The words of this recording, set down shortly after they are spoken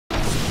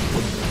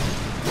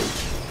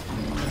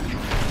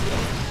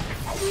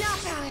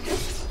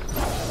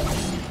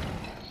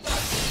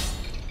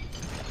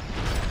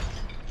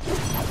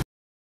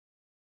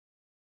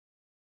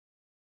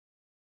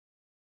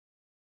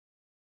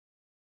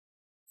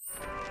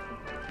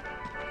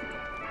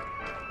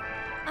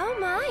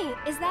Hey,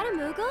 is that a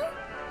Moogle?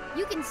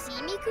 You can see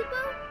me,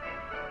 Kupo?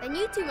 Then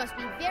you two must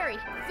be very,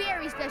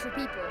 very special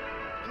people.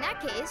 In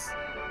that case,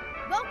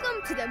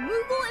 welcome to the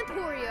Moogle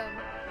Emporium.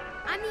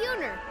 I'm the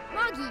owner,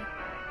 Moggy.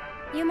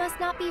 You must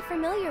not be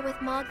familiar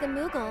with Mog the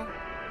Moogle.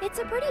 It's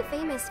a pretty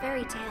famous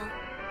fairy tale.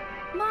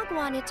 Mog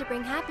wanted to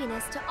bring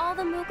happiness to all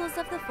the Moogles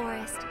of the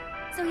forest,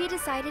 so he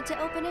decided to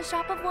open a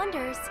shop of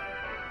wonders.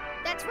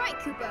 That's right,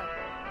 Kupo.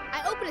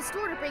 I opened a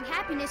store to bring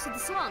happiness to the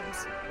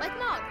slums, like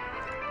Mog.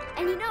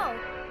 And you know,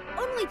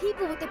 only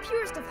people with the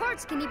purest of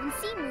hearts can even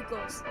see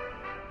Moogles.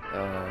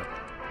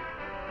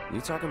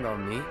 You talking about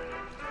me?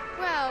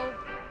 Well,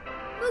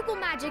 Moogle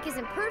magic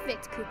isn't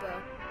perfect, Kupo.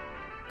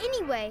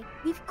 Anyway,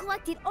 we've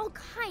collected all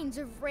kinds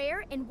of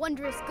rare and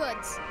wondrous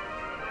goods.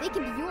 They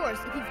can be yours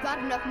if you've got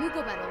enough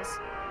Moogle medals,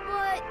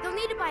 but you'll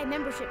need to buy a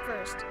membership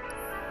first.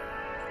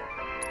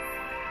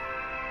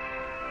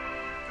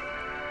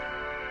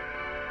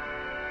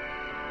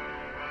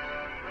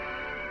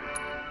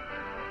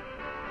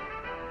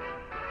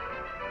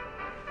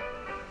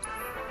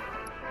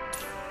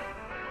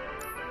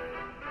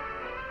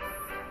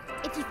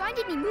 If you find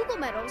any Moogle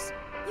medals,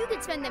 you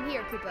can spend them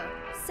here, Kupo.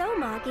 So,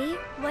 Moggy,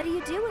 what do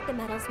you do with the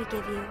medals we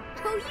give you?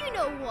 Oh, you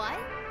know what?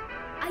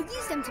 I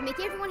use them to make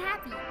everyone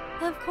happy.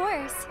 Of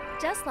course,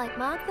 just like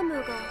Mog the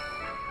Moogle.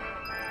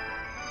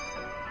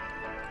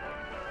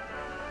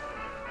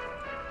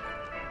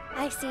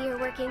 I see you're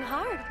working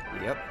hard.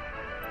 Yep.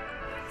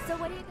 So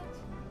what are you going to...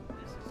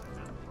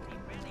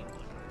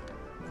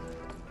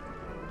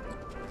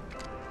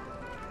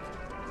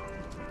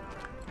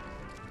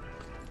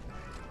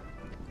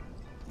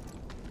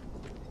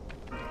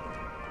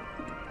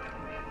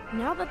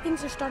 Now that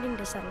things are starting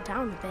to settle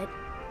down a bit,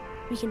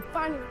 we can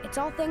finally... It's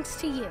all thanks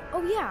to you.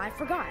 Oh yeah, I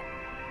forgot.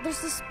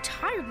 There's this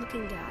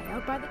tired-looking guy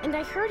out by the... And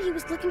I heard he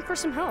was looking for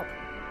some help.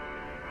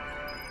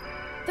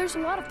 There's a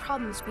lot of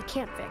problems we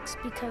can't fix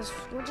because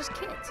we're just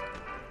kids.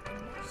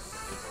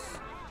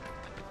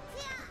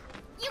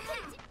 You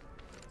can...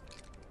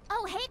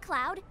 Oh, hey,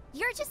 Cloud.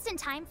 You're just in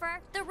time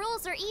for... The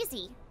rules are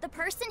easy. The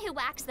person who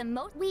whacks the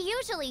most... We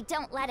usually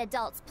don't let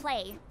adults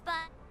play, but...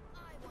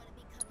 I want to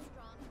become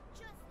strong,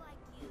 just like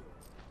you.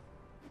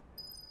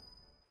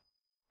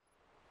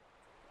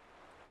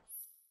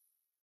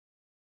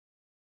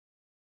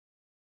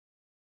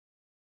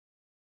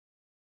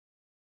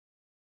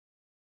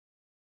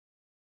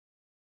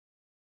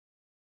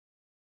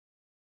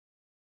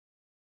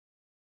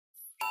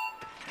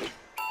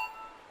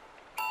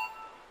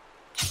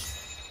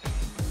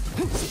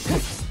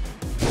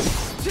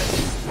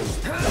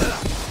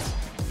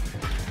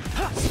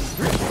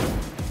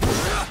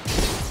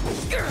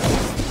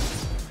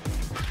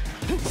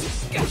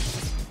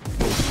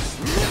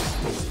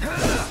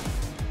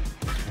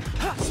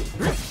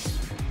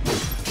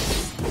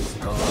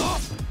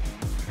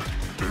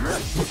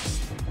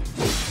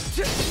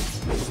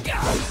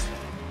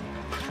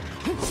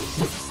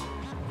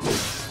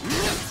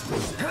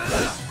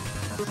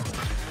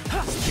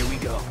 Here we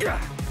go.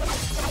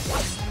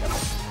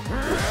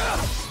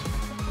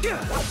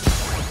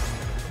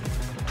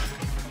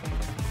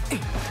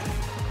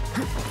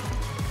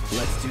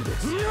 Let's do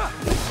this.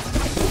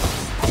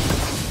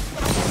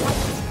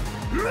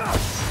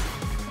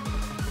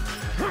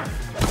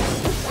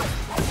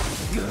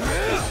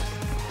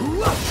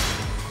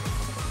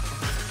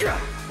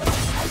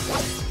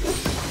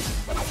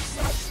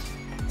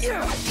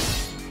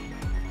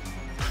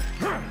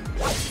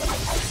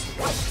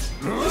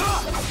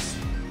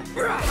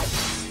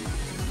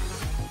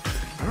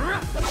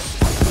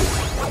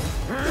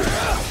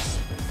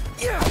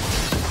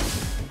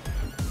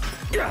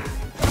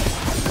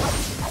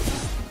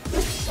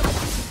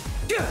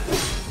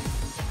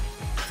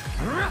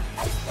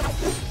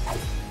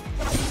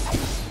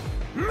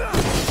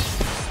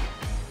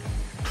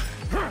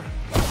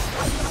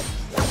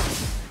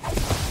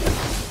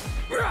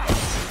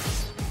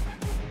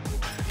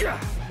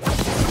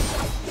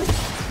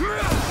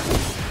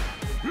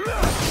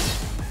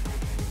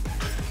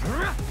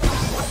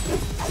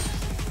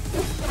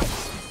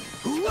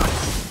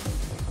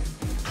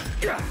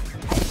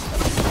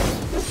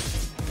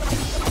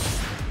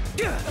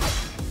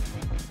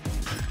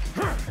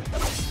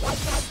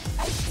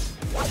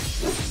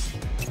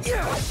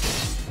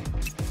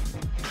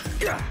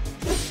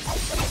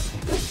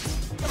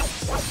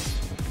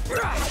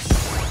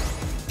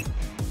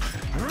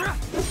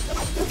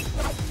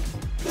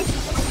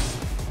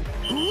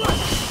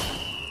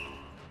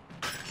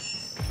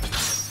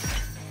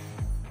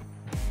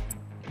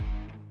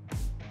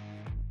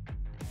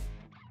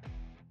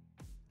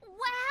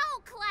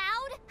 Wow,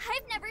 Cloud!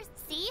 I've never...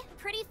 See?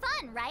 Pretty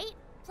fun, right?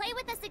 Play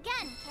with us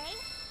again, okay?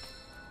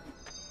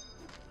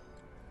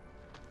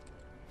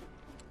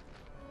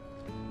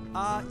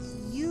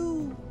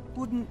 You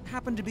wouldn't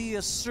happen to be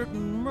a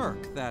certain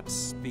merc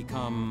that's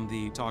become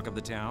the talk of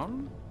the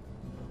town?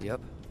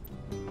 Yep.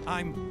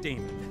 I'm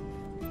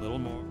Damon. A little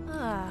more.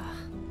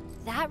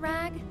 That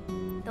rag?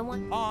 The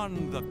one...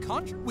 On the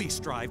contrary, we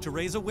strive to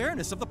raise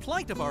awareness of the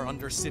plight of our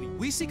undercity.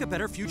 We seek a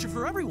better future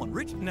for everyone.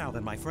 Rich. Now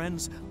then, my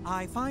friends,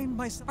 I find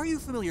myself... Are you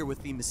familiar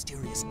with the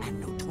mysterious and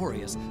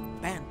notorious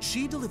Ban?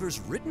 She delivers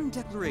written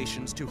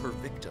declarations to her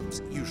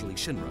victims, usually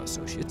Shinra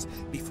associates,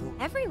 before...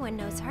 Everyone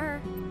knows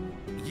her.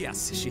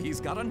 Yes,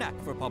 she's got a knack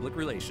for public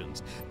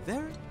relations.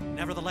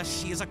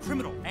 Nevertheless, she is a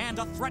criminal and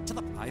a threat to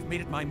the... I've made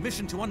it my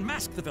mission to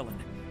unmask the villain.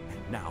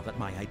 And now that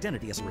my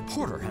identity as a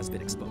reporter has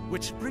been exposed,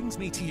 which brings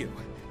me to you.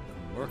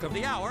 Work of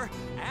the hour,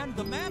 and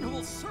the man who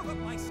will serve up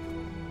my...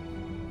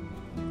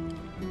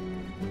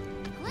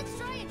 Let's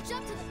try and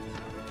jump to the...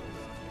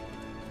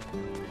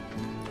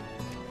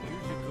 Here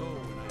you go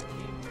when I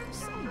came.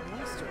 Some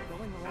monster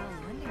going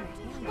around lending her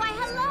hand. Why,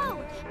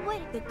 hello!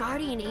 What, the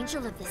guardian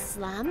angel of the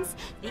slums?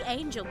 The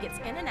angel gets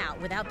in and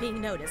out without being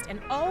noticed and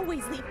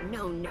always leave...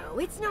 No,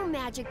 it's no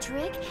magic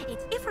trick.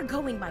 It's... If we're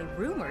going by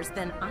rumors,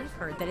 then I've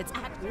heard that it's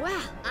at...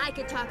 Well, I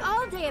could talk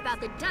all day about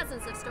the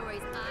dozens of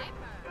stories I've heard.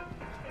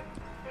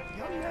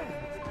 Young man,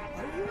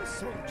 are you a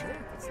soldier?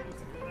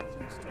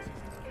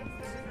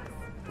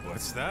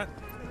 What's that?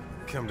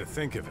 Come to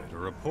think of it, a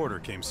reporter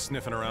came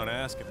sniffing around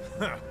asking.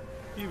 Huh.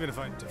 Even if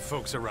to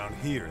folks around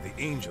here, the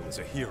angel is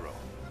a hero.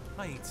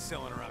 I ain't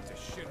selling her out to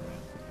shit, man.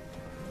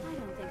 I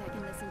don't think I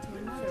can listen to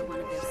another one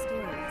of their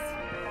stories.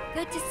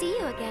 Good to see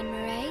you again,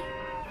 Mireille.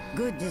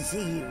 Good to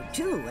see you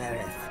too,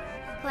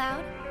 Aerith.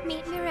 Cloud,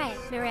 meet Mireille.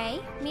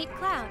 Mireille, meet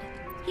Cloud.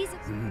 He's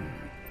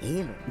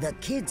a... The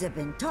kids have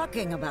been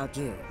talking about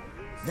you.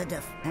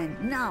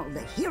 And now the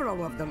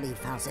hero of the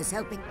Leaf House is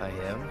helping. I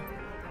am?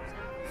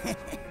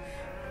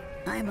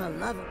 I'm a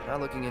lover. Not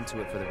looking into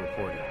it for the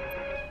reporter.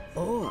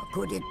 Or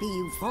could it be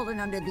you've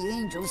fallen under the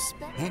angel's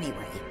spell?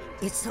 Anyway,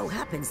 it so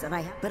happens that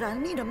But I'll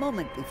need a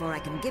moment before I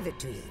can give it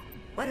to you.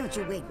 Why don't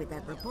you wait with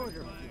that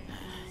reporter?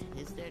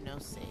 Is there no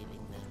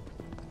saving them?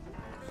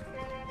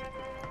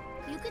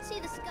 You could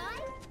see the sky?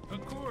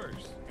 Of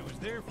course. It was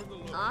there for the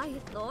look. I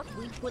thought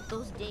we'd put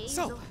those days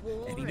So, of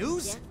war any and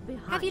news? death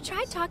behind Have you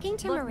tried talking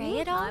to But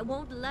Mireille at all? I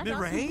won't let us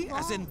Mireille, move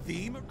as on. in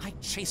the... I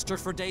chased her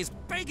for days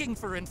begging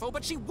for info,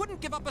 but she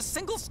wouldn't give up a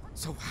single...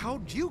 So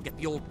how'd you get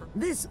the old...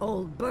 This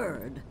old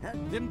bird.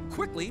 Then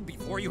quickly,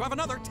 before you have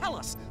another, tell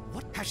us.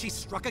 What, has she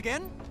struck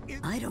again?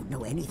 I don't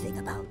know anything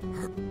about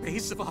Her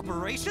base of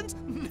operations?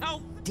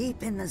 Now...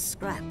 Deep in the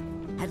scrap,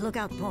 at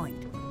Lookout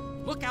Point.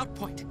 Lookout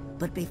Point.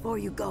 But before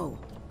you go,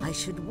 I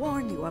should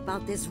warn you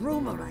about this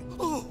rumor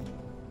Oh!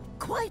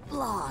 Quite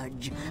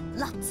large.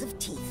 Lots of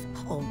teeth.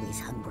 Always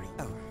hungry.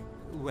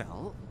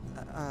 Well,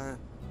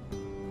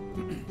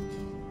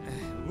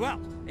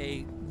 well,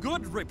 a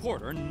good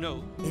reporter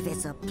knows... If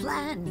it's a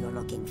plan you're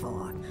looking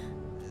for.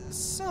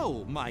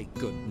 So, my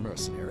good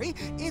mercenary,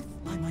 if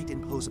I might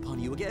impose upon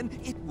you again,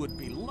 it would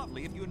be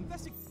lovely if you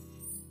investigate...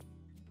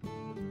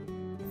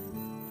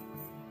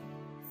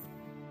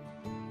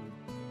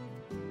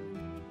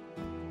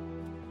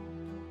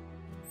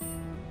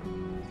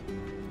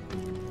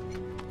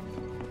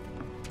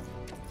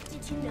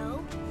 You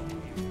know?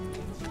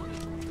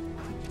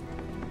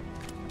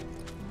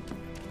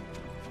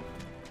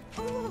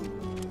 Oh!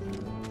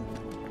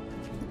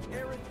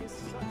 Eric is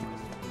such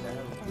a...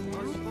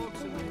 Our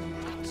folks in the...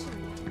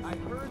 I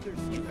heard there's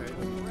people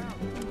around.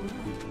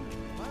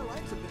 My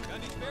lights have been...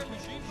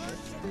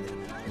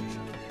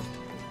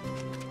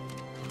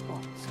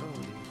 Oh, so do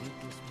you think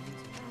this means...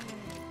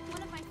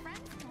 One of my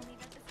friends told me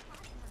that this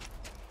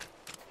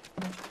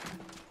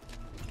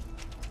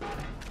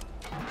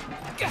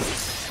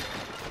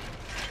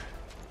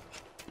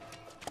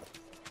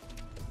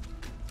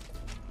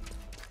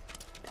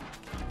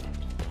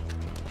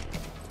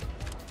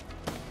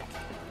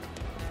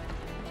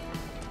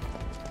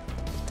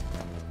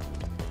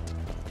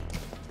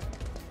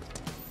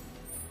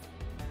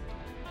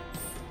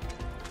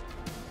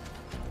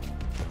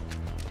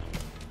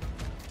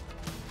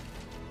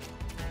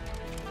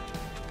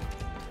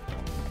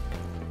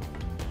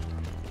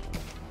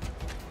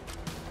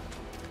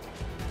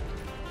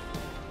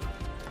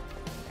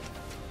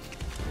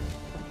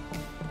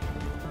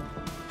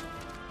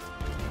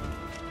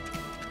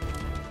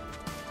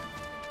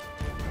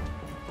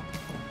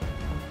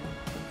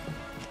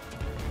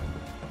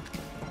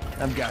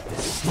I've got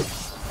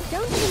this.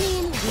 Don't you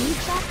mean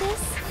we've got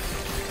this?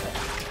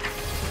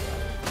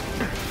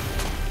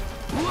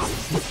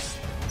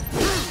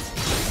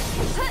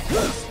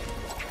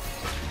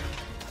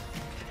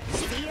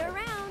 See you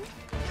around.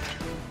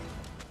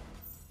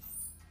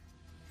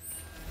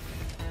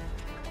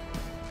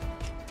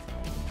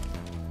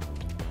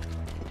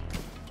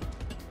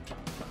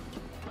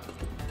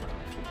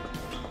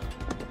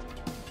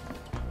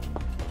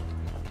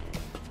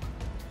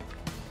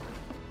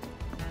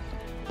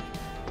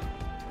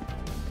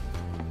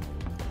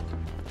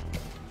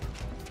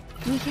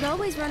 We could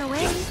always run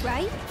away,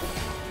 right?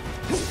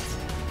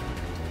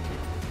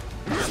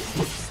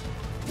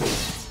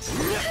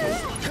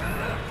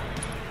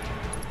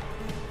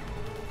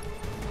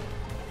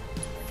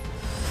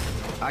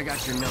 I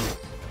got your number.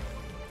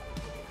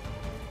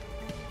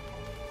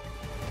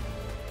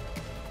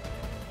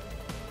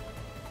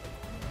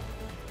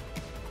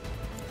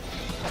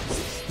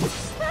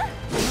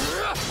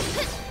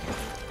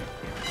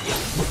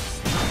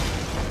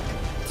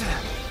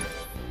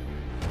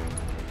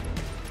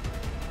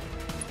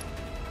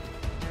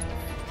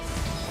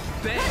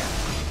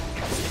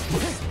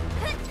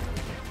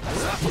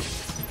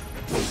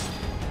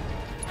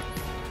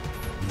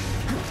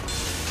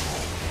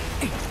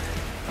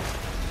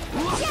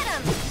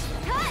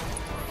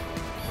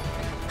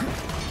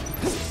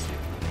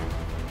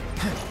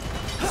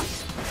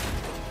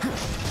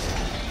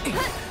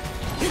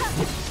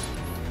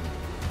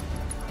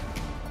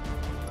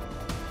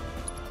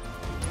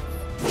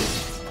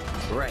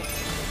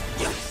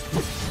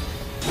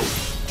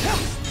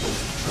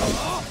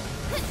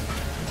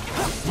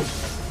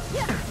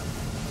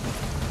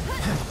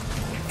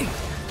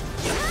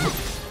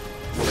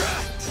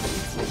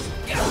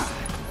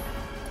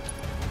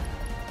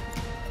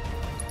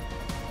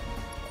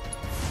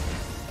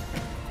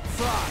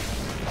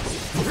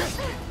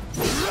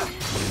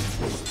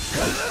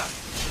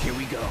 Here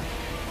we go.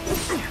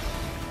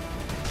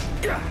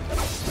 Get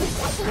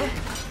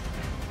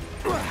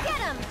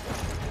him!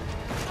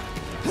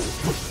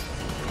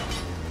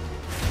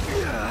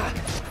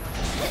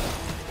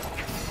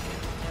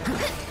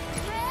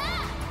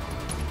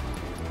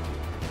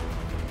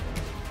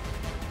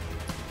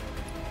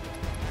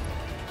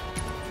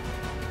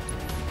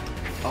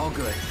 All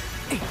good.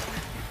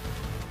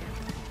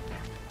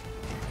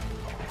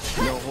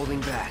 No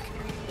holding back.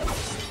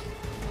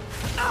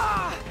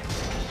 Ah!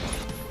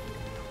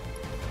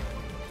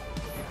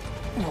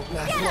 Won't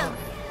last long.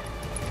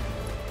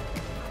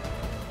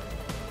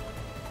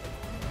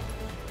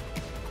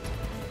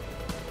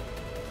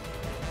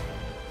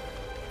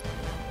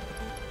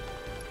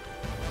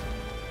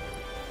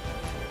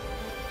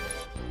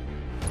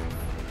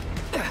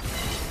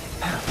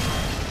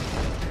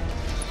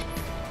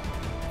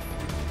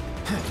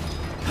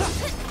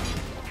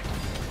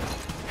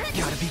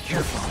 Gotta be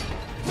careful.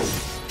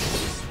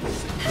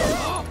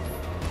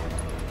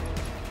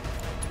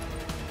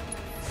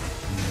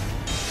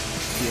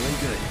 Feeling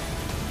good.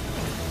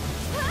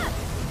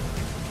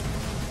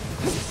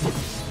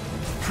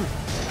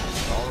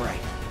 All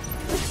right.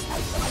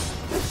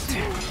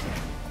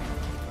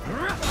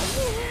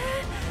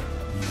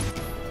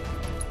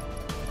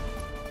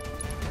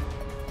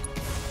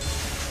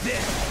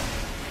 There.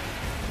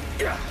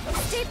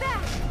 Stay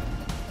back!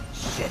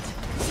 Shit.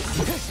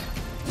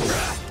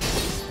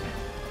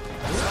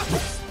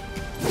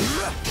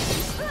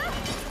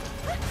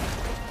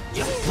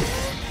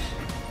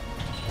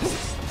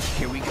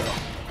 Here we go.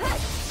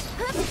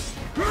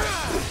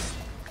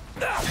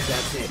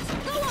 That's it.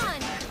 Go on!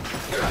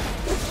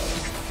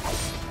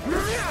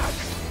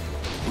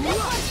 This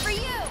one's for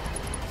you!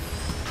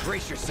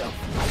 Brace yourself.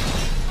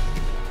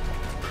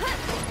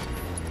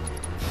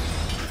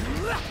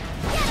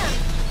 Get him!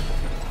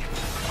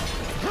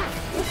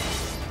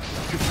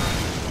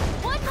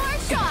 One more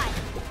shot!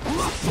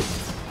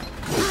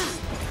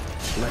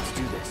 Let's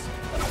do this.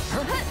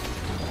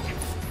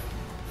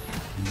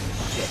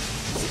 Shit.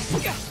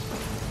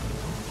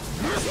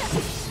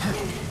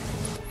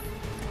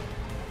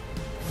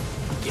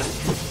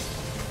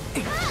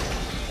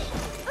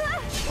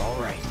 All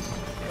right.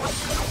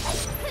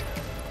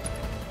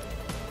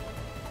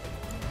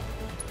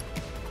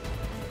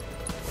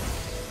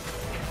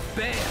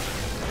 Bam!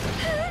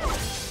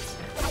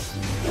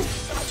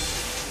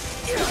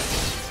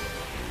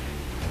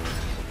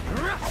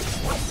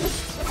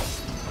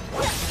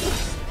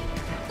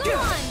 Go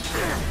on!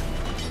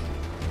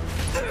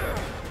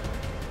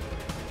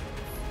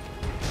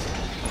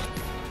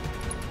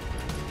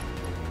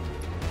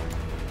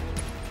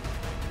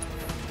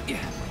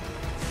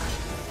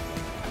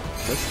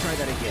 Let's try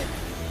that again.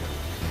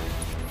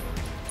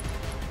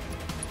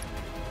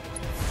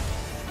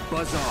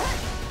 Buzz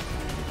off.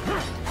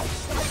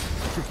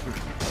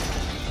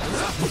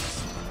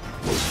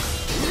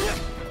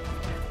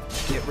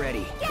 Get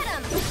ready. Get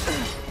him!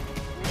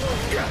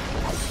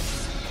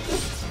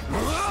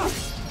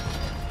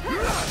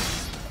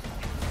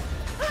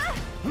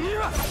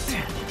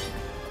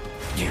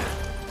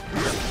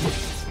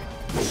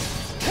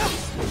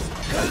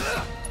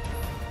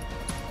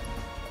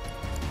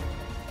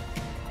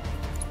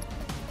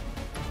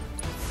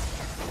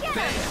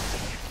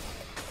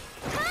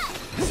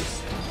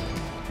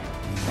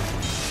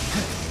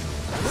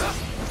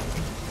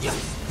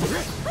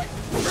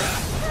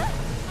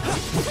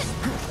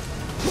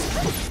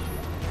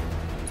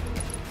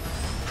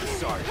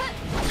 Sorry.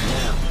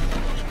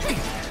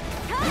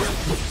 Now.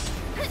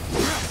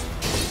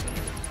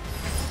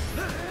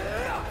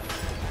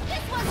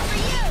 This one's for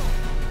you!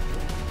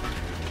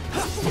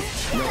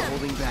 No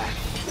holding back.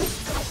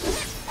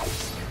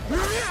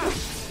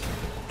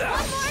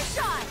 One more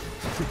shot!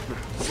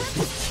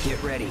 Get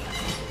ready.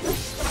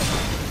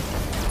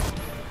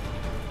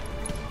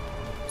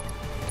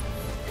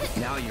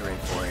 Now you're in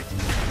for it.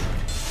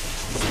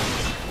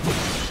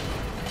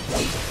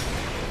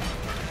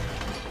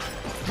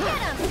 Get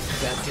him!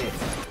 That's it.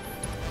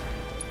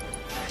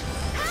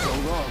 So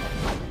long.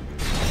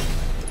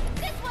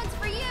 This one's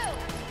for you!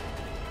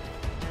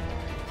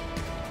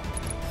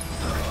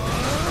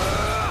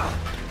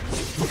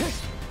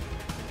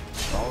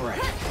 All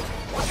right.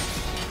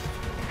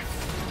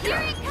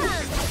 Here it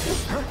comes!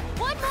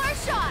 One more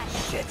shot!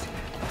 Shit.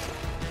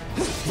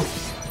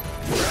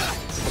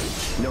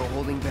 No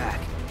holding back.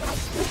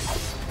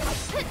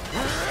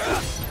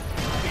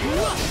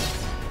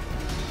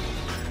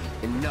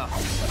 Enough.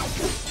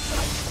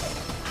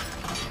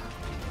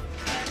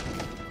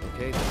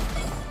 Okay then.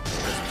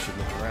 Guess we should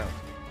look around.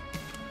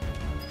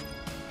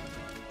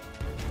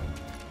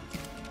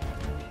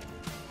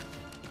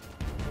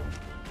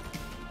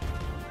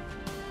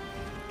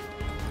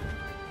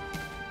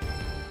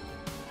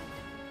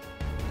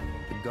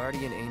 The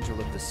guardian angel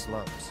of the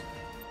slums.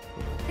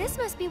 This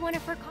must be one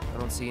of her I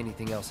don't see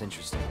anything else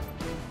interesting.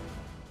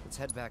 Let's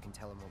head back and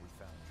tell him what we found.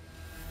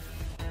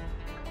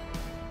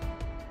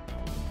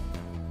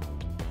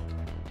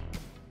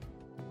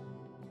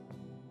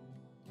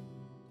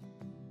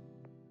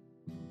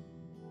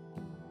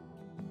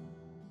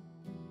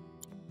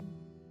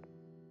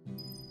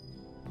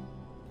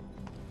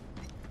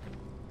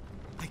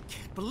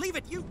 can't believe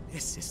it.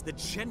 This is the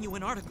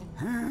genuine article.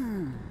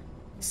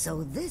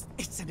 So this...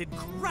 It's an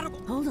incredible...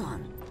 Hold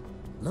on.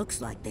 Looks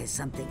like there's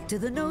something to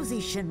the nosy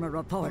Shinra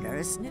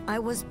reporters. I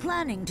was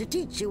planning to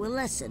teach you a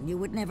lesson you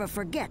would never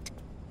forget.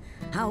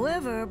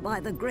 However, by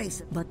the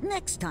grace... But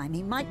next time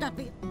he might not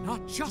be...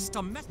 Not just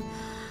a mess...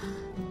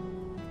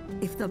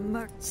 If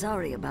the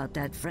Sorry about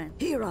that, friend.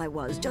 Here I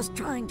was, just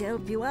trying to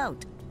help you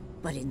out.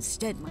 But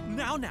instead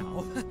Now.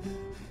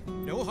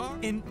 No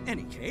harm. In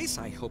any case,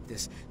 I hope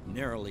this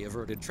narrowly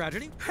averted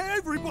tragedy... Hey,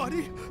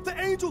 everybody! The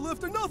angel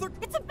left another...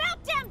 It's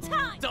about damn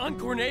time! Don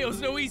Corneo's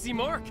no easy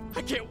mark.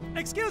 I can't...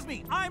 Excuse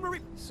me, I'm a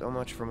So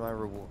much for my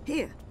reward.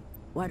 Here.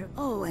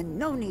 Oh, and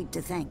no need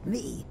to thank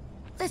me.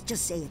 Let's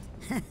just say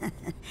it.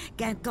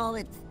 Can't call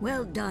it...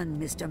 Well done,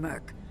 Mr.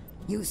 Merc.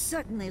 You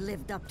certainly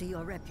lived up to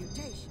your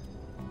reputation.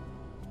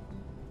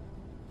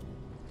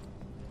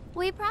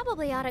 We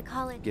probably ought to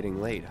call it.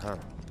 Getting late, huh?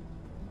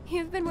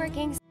 You've been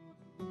working.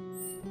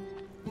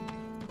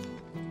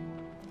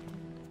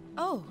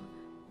 Oh.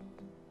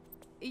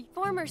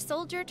 Former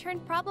soldier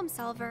turned problem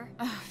solver.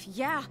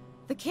 Yeah.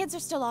 The kids are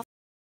still off.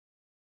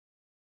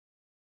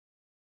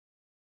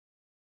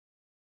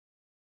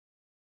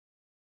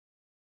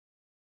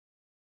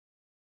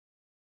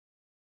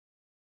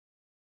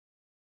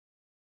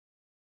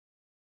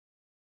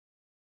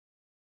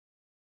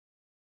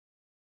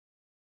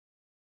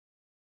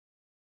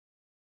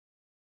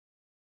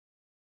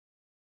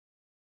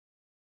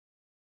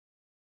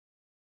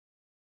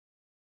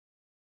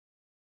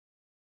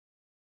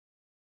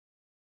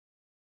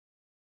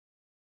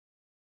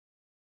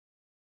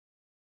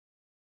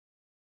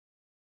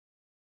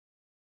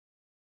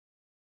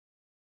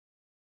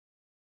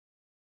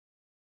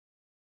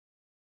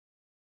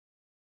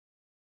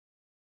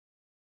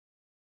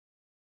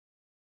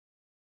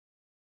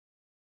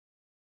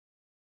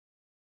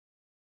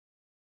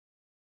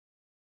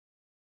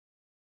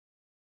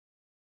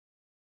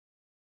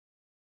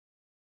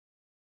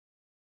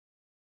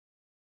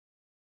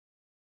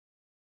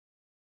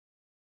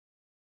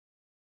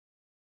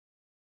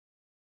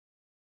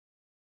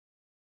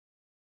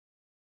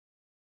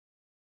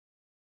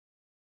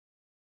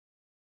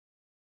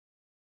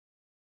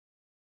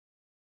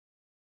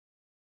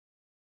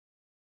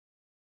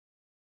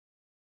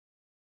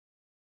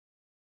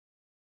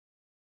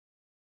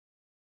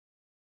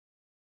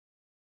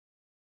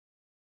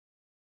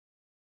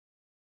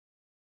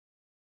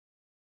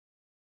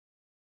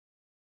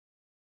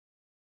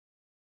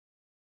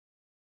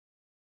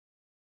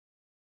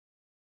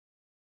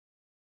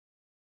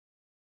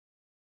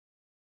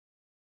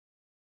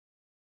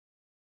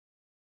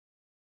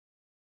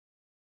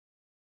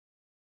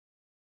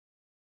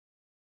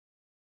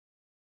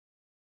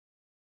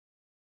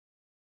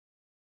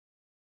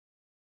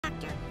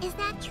 Is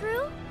that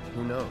true?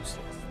 Who knows?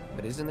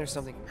 But isn't there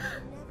something...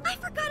 I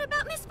forgot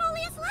about Miss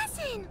Folia's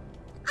lesson!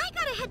 I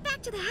gotta head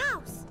back to the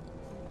house.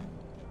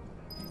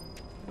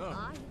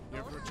 Oh, you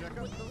ever a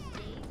checkup?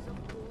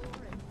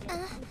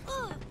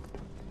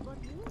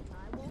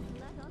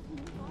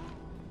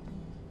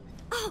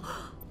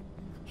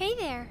 Hey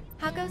there.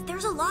 How goes...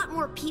 There's a lot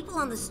more people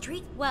on the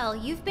street. Well,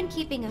 you've been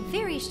keeping a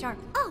very sharp...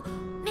 Oh,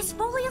 Miss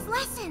Folia's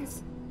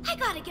lessons! I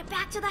gotta get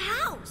back to the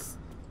house.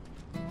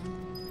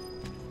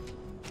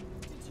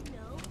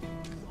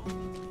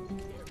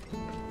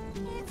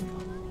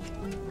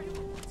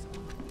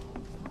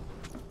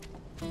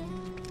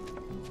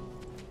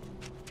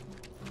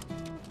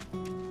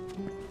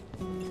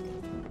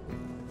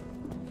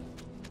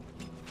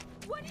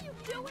 What are you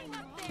doing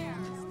up there?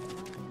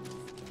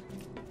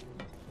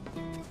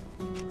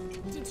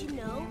 Did you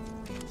know?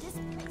 This place is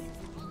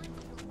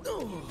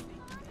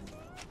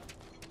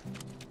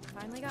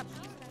Finally got...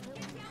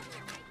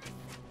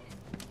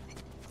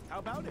 How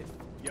about it?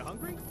 You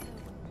hungry?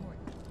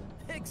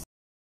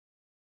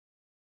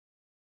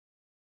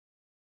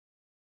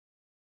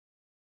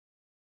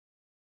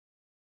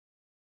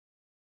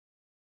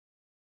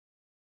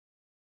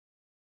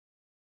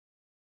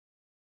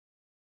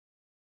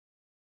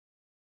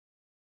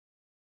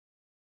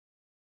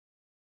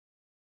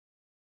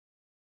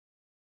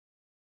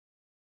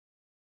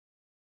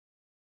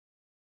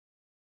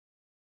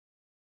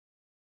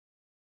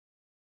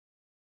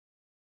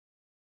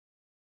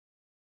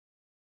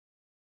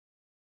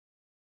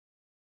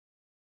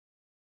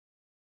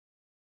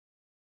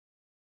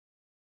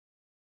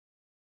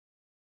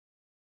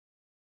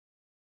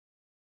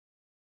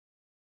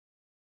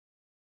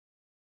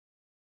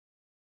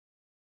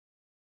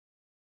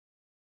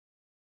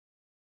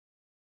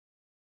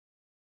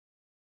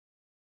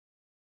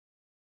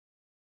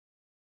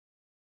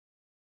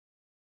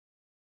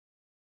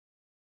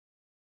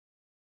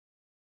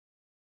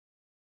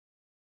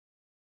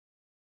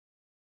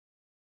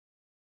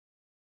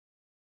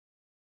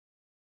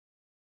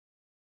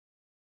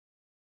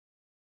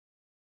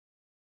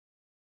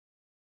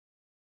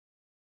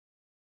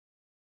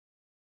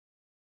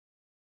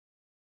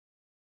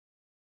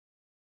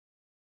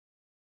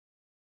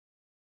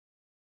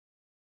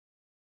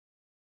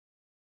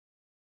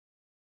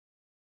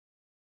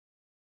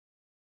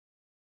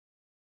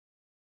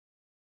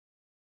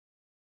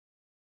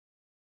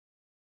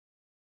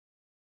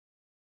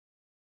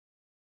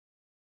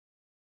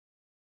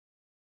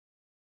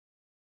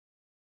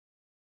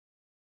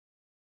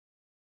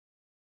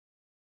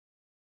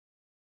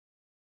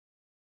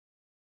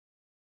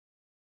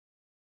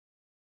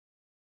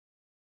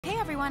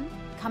 everyone.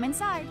 Come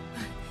inside.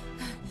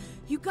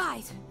 You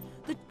guys,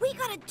 we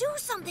gotta do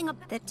something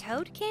about The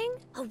Toad King?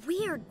 a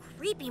weird,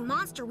 creepy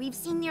monster we've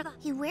seen near the...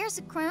 He wears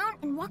a crown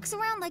and walks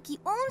around like he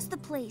owns the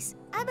place.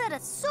 I bet a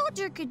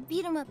soldier could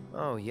beat him up.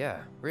 Oh,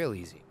 yeah. Real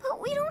easy.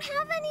 But we don't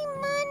have any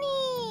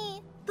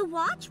money. The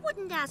watch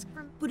wouldn't ask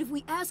for... But if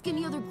we ask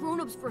any other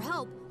grown-ups for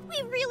help...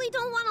 We really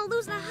don't want to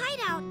lose the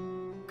hideout.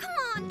 Come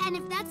on, And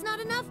if that's not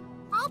enough,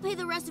 I'll pay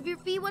the rest of your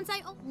fee once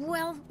I...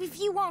 Well, if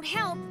you won't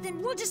help,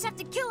 then we'll just have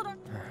to kill it.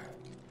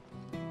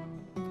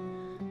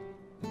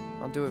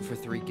 I'll do it for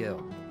 3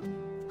 gil.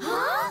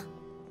 Huh?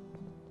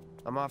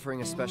 I'm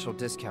offering a special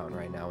discount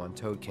right now on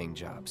Toad King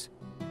jobs.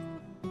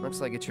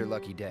 Looks like it's your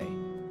lucky day.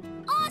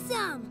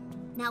 Awesome!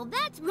 Now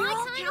that's my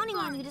kind counting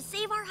on you to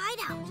save our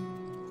hideout.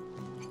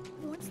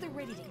 Once they're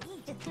ready to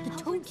eat, The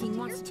Toad King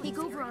wants to take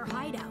over our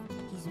hideout.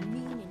 He's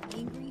mean and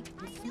angry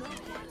and smart.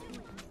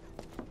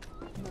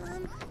 Can I pet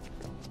him?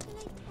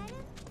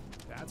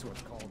 That's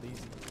what's called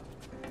easy.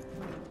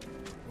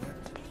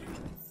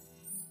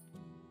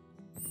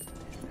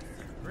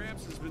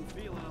 Gramps has been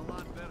feeling a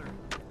lot better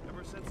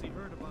ever since he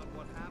heard about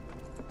what happened.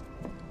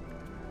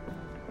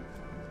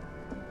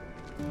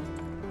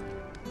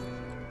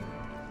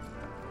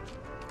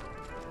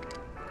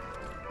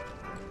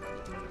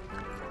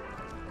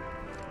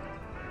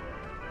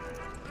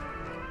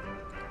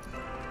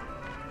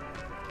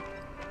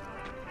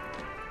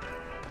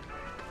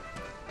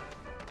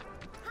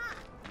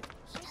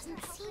 He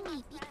doesn't see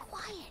me. Be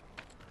quiet.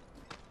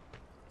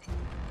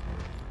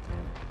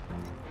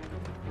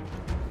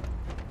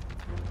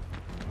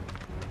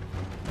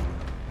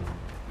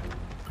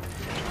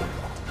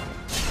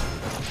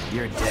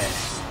 You're dead.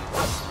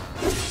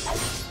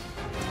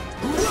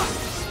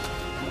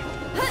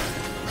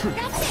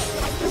 That's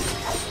it.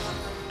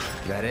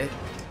 That it?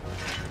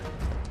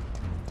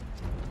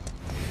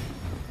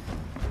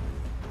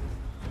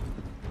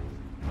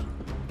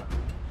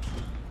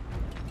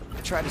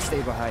 Try to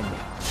stay behind me.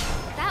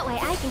 That way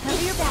I can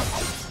cover your back.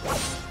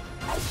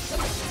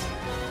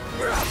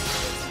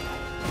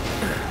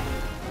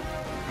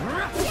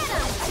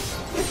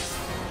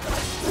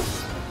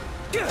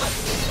 Get him!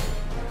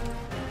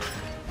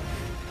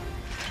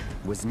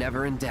 Was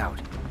never in doubt.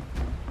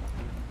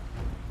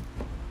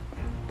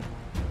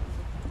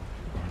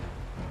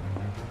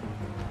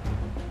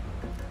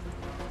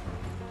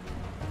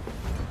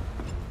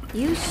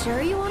 You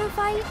sure you want to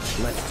fight?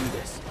 Let's do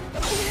this.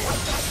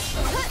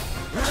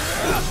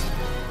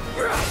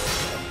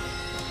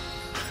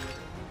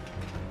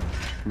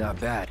 Not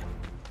bad.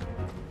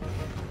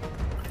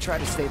 Try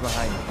to stay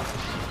behind me.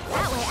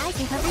 That way I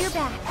can cover your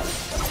back.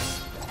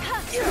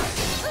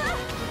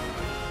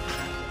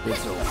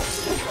 It's over.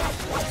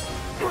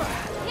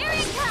 Here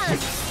it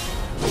comes!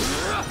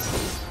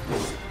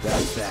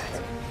 That's that.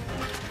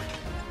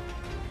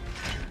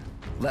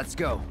 Let's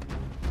go.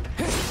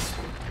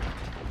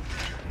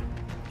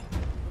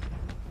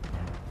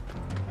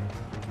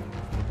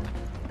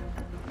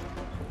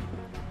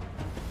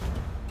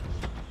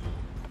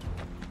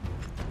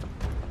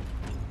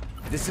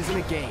 This isn't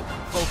a game.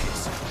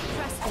 Focus.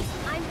 Trust me,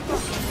 I'm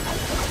focused.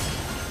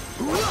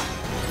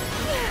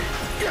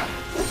 Get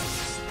him!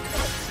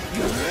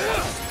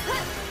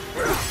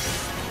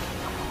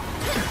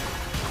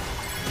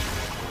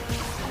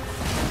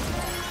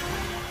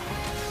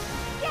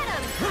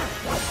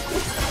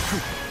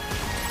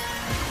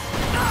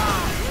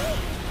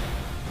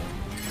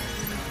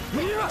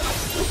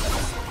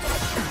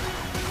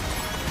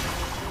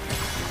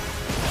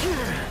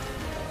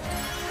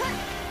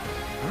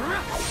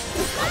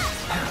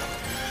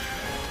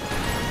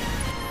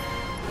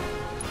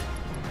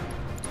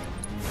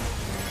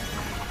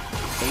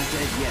 Ain't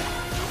dead yet.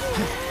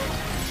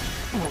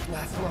 Won't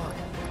last long.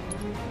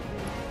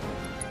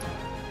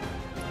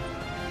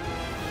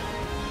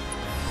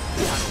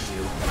 That'll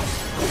do.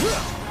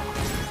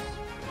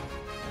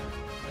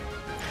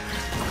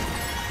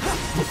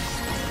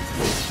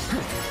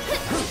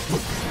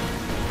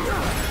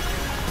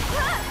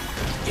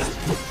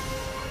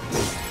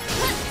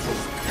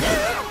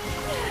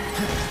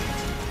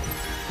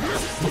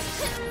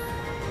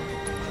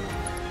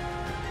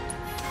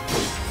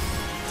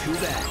 Too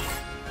bad.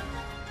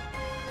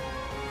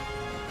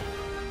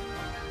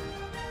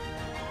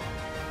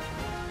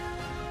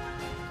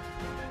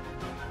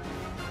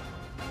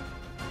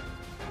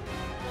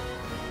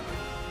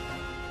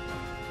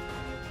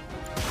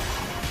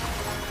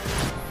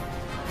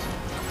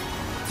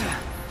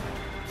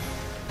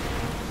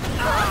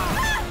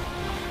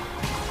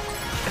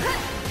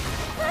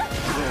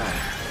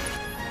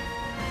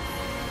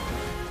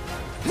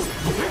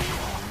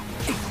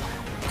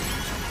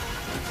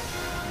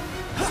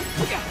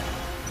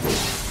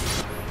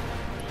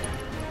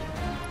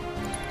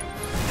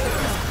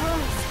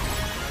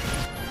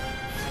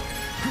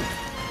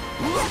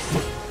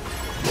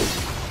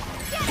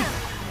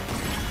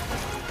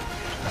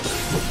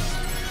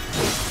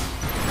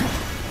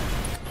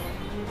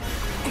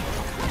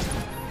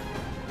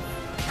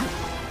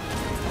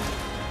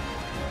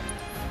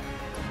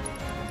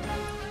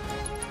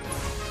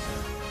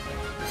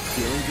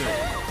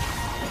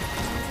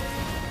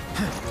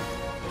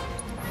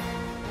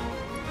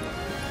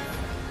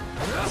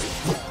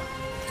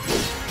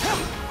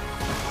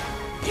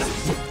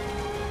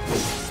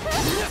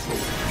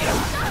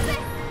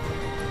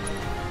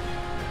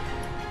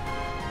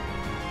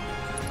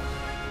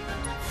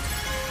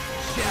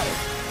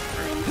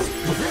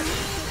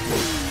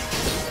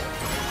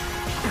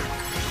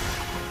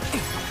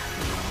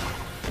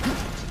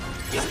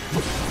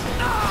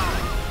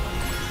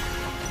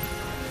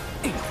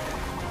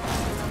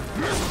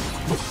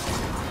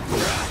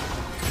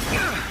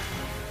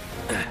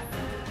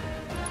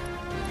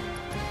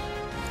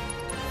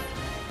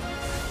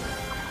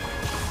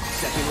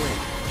 Second ring.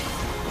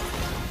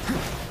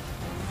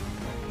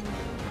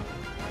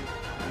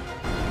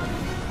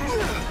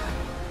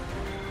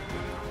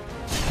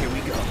 Here we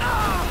go.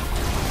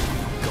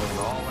 Going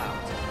all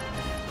out.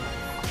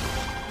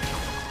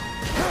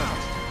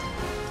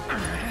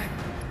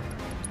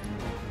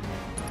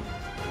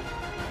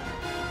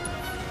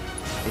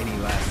 Any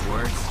last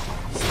words?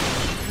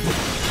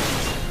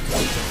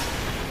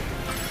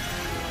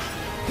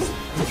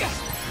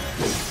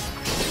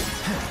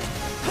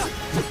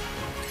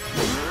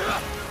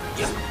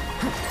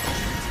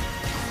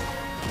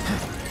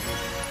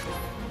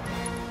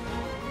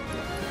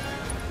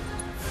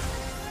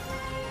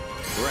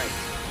 Right.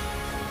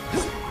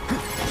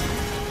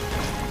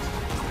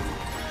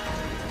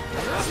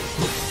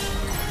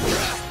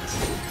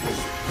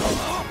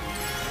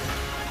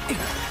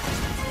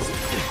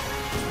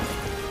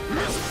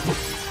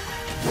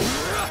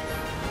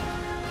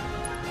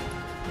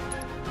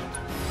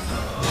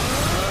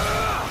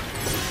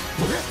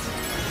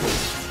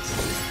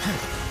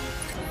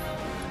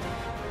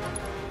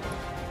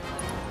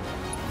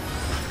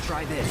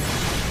 Try this.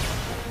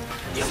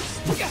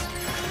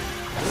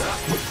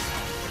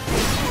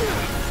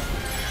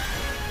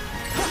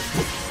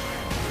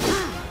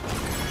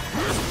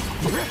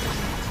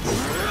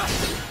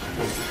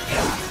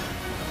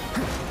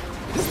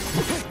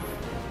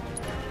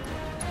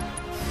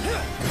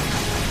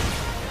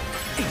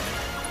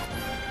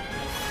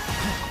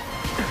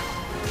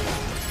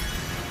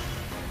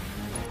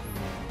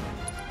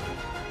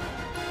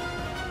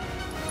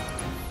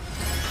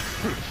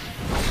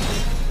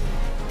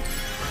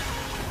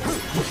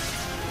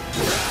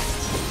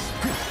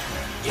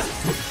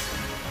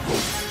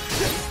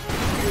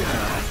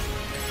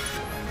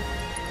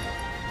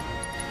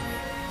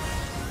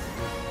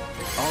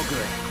 All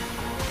good.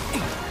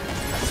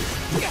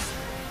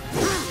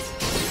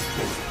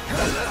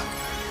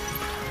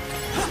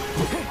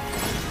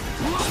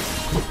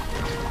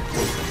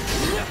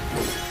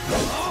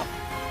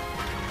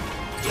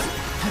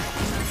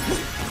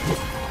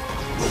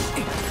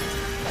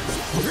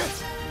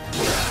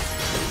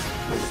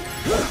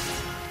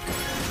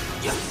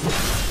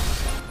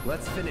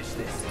 Let's finish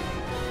this.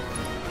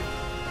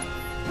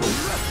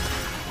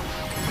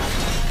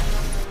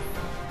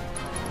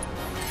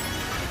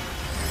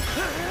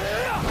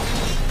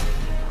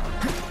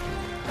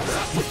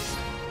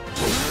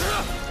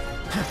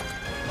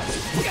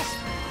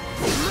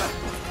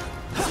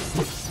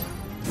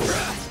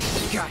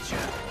 Gotcha.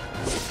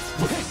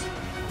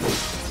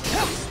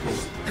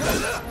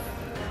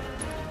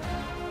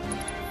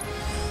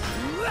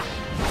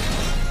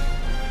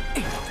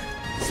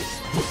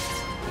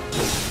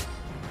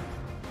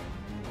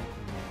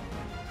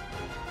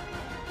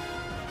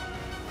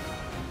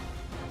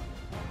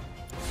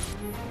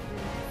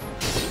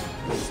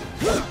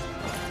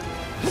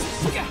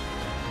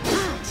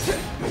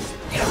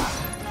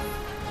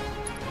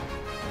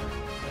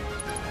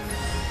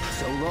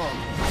 So long.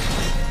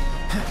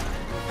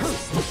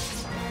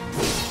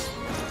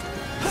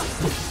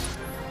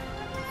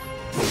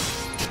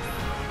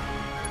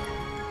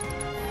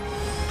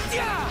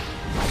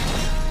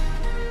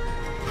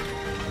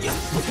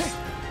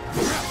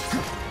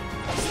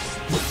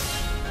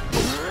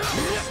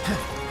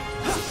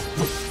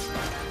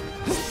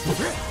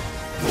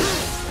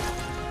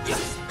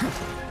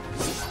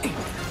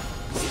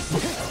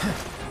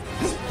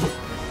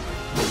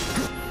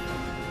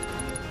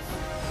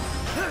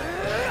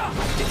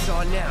 It's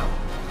on now.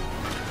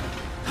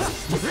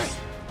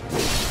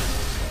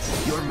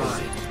 You're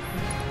mine.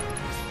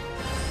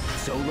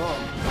 So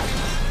long.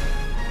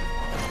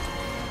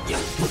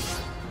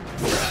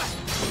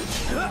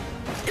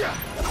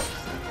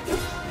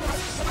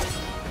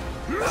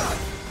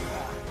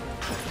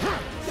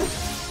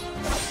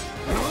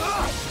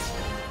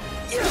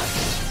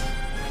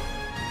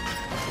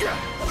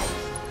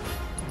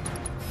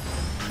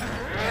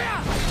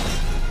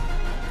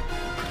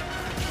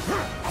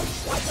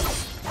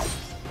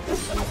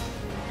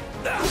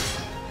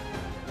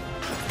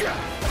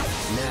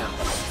 Now.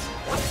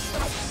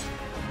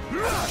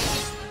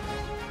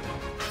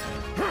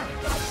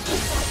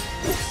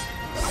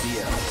 See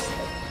ya.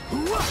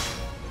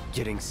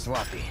 Getting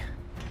sloppy.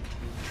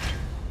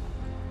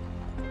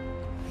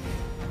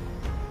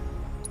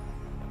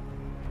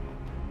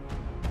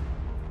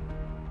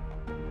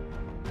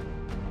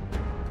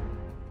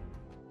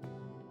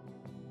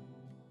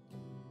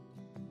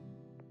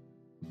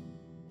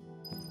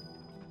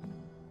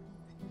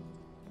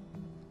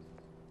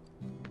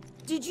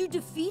 Did you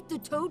defeat the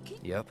Toad King?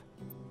 Yep.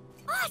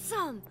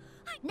 Awesome!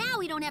 Now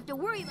we don't have to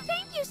worry about—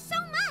 Thank you so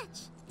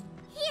much!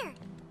 Here,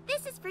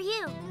 this is for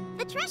you.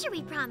 The treasure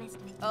we promised.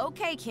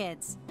 Okay,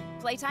 kids.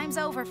 Playtime's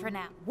over for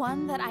now.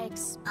 One that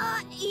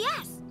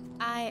yes!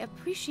 I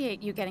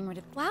appreciate you getting rid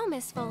of— Wow,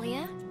 Miss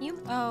Folia, you—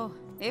 Oh,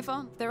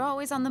 they're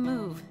always on the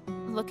move.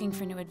 looking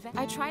for new adventures.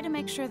 I try to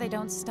make sure they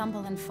don't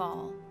stumble and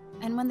fall.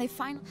 And when they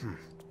finally...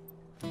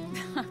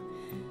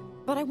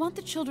 But I want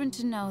the children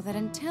to know that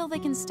until they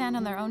can stand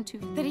on their own 2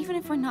 feet, that even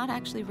if we're not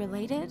actually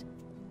related,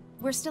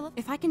 we're still...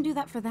 If I can do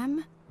that for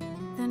them,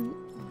 then...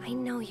 I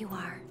know you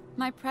are.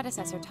 My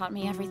predecessor taught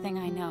me everything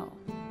I know.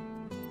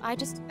 I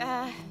just,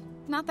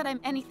 not that I'm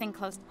anything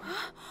close...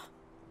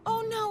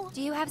 Oh no!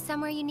 Do you have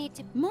somewhere you need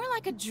to... More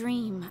like a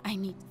dream I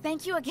need.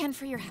 Thank you again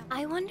for your help.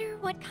 I wonder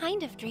what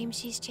kind of dream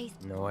she's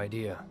chasing. No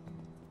idea.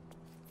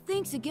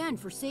 Thanks again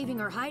for saving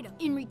our hideout.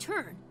 In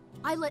return,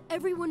 I let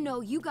everyone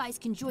know you guys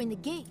can join the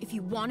gang. If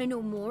you want to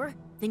know more,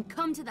 then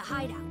come to the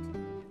hideout.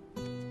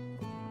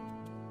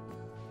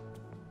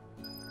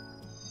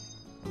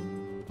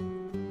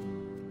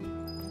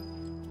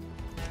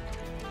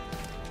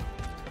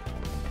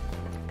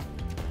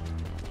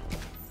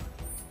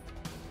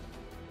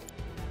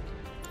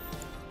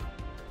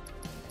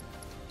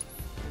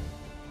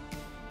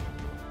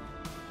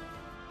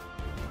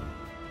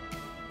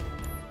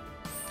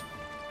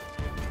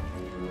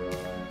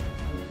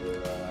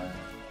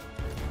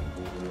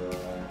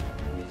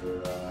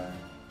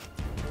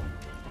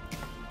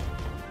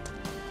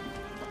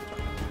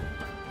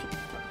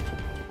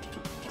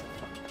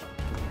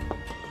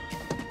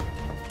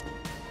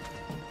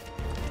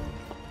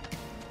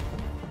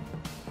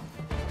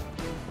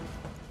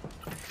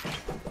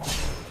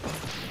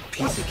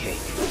 Piece of cake.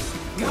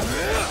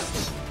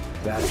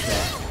 That's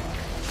that.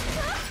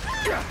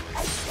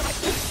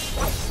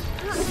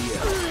 See ya.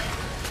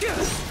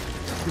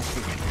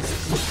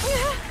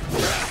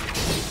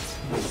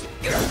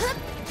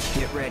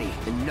 Get ready.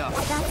 Enough.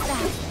 That's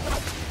that.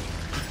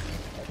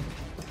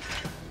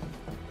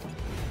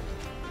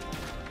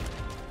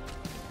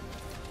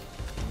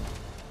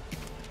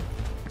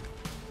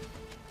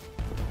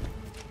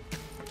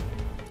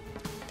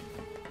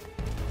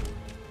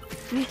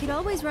 We could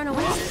always run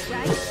away,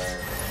 right?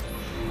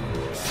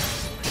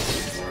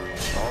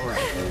 All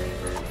right.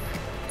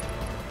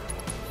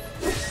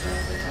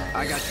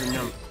 I got your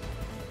number.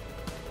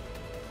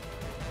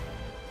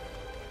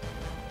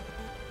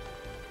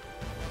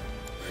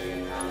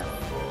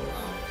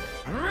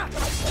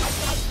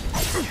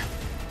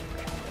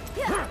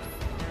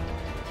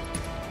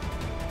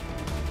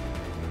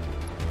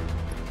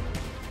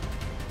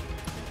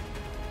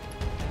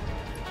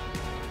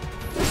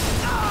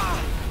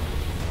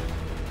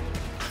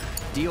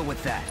 Deal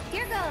with that.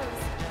 Here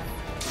goes.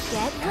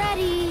 Get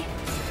ready.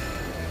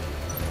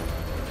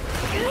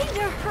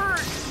 Kinda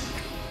hurt.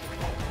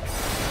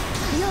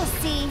 You'll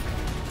see.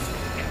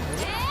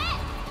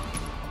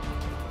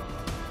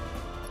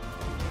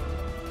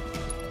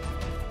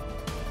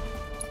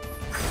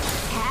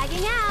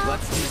 Tagging out.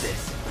 Let's do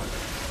this.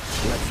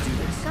 Let's do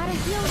this. Gotta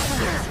heal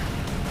first.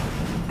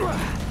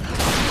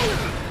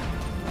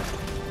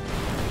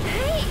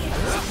 Hey!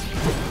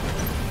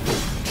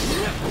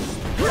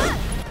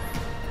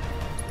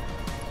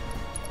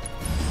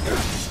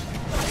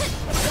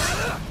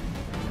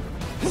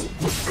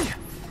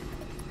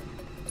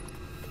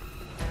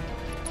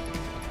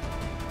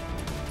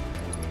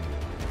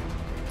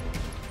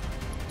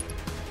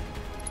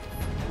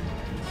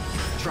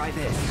 Try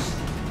this.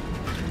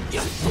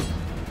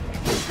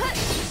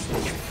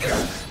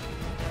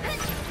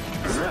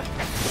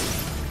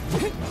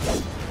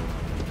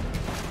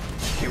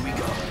 Here we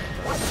go.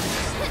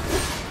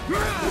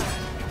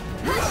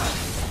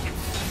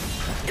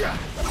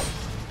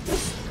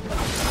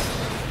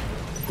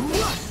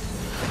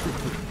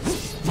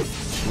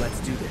 Let's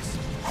do this.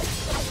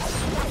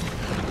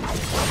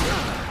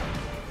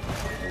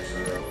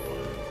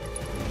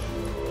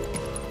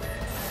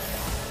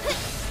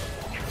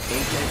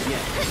 Ain't dead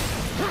yet.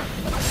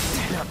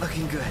 Not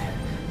looking good.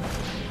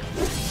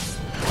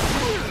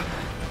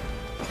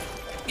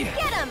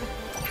 Get him!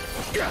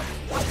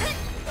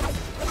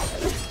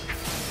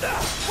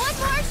 One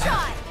more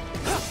shot!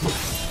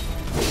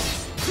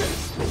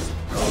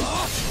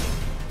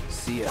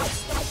 See ya.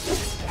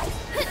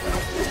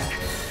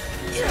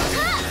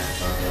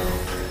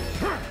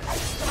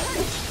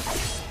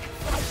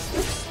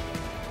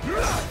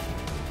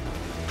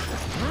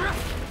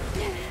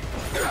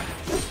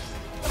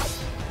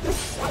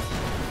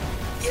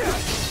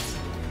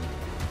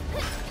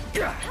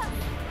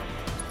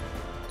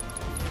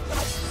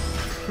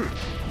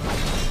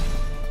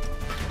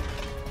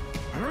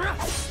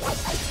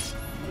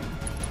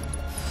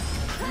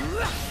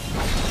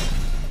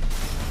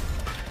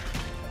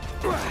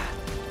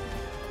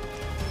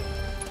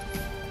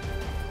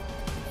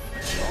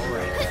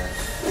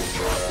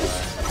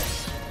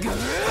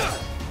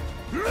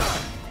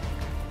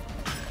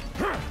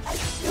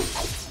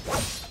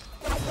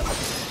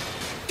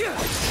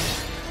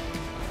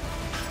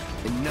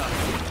 Enough.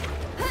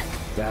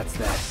 That's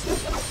that.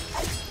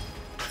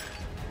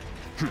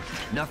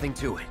 Nothing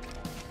to it.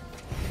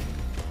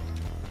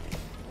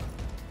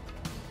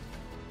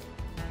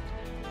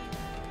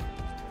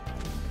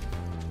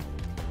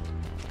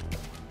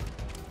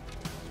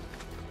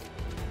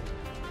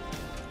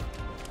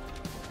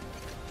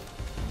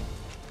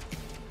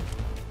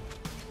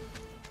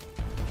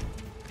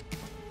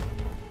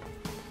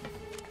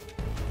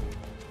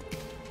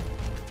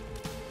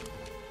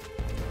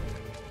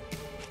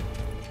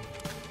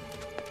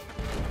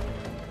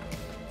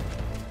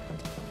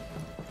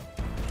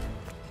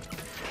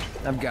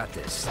 I've got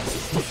this.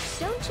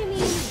 Don't you mean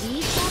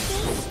we've got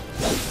this?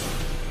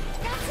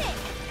 That's it!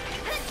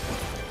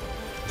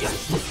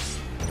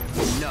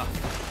 Enough.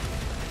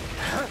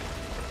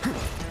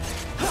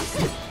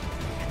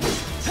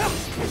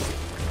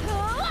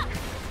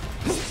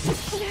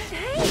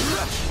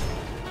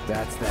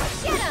 That's that.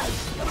 Get him!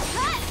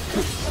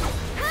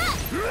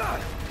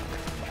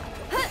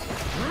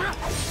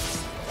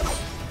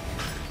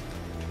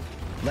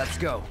 Let's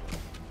go.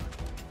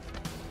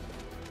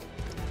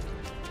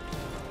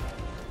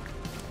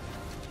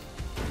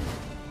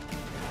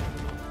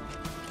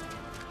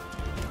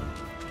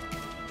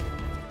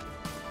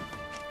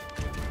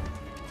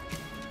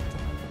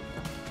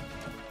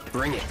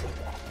 Bring it.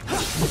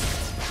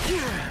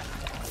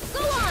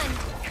 Go on!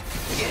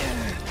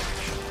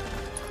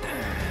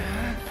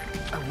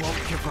 I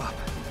won't give up.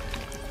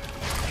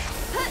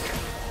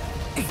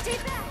 Stay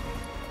back!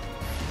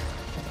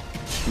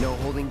 No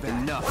holding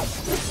back. Enough.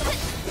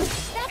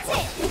 That's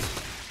it!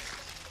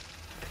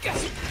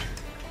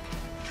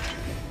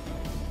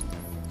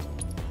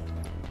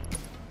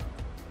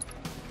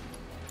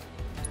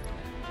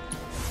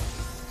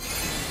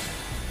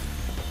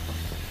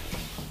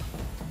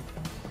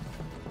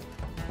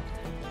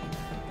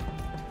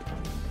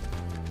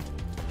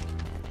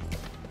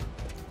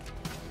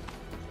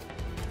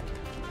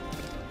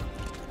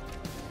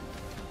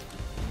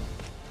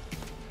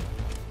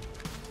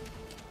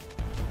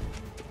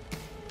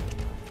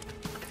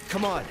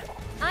 Come on.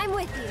 I'm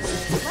with you.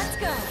 Let's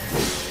go.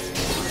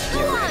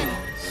 Go on!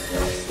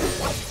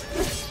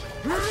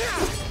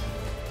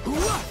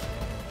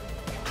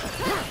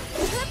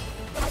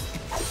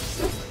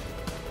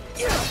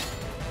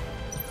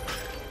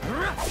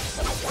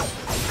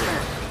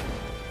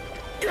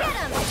 Get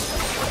him!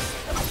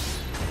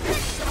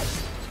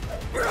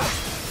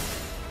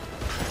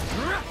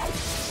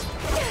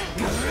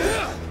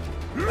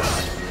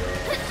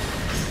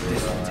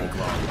 This won't take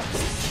long.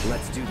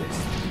 Let's do this.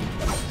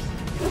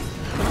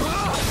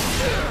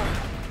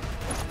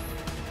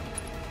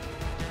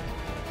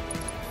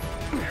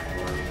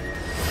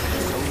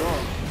 So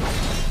long.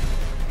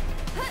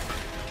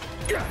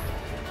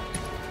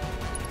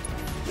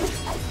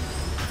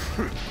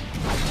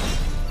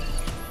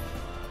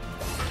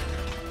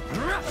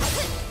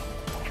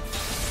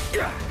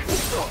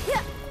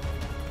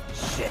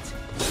 Shit.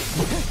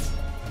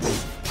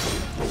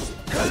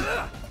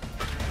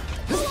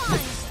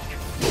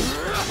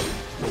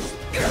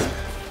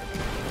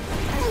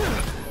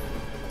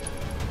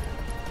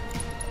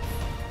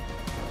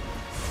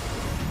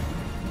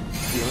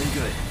 Feeling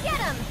good. Get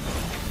him!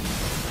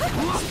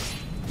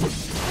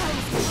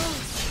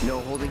 No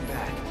holding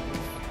back.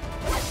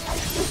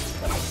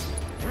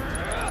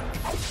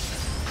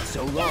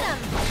 So long. Get him!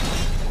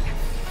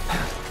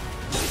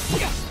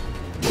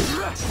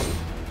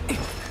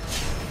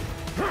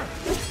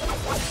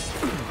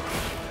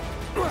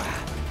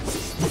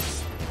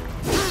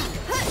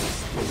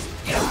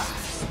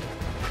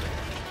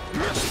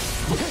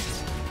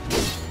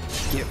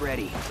 Get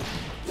ready.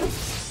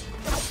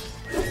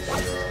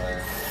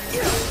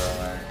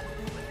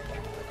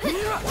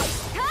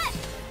 Cut!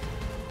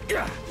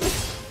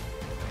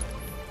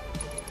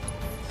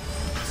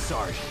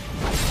 Sorry.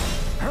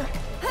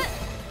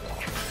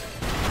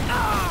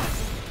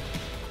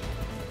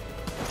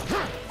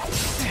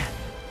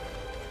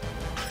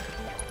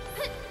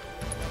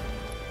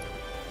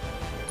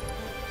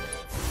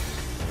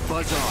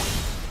 Buzz off.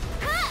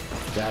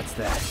 That's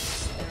that.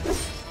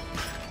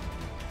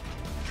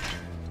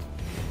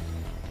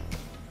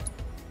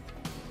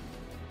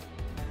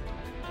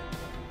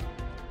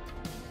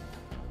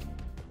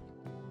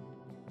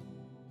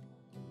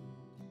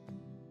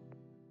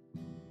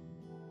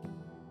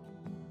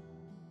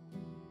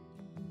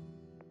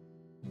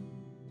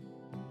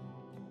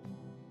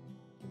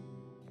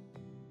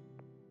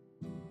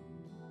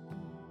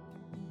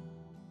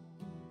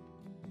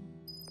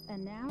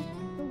 And now,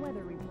 the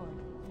weather report.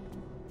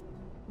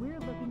 We're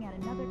looking at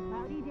another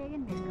cloudy day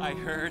in Midgard.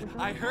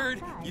 I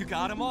heard! You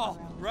got them all,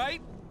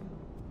 right?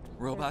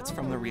 Robots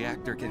from the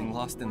reactor getting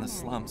lost in the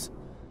slums.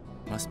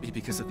 Must be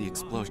because of the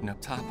explosion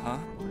up top, huh?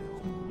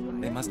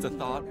 They must have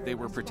thought they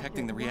were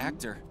protecting the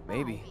reactor.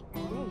 Maybe.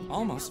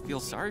 Almost feel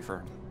sorry for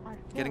them.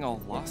 Getting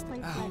all lost.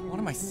 What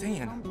am I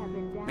saying?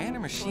 Man or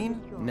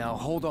machine? Now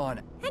hold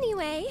on.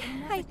 Anyway,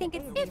 I think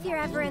it's if you're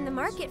ever in the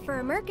market for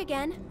a Merc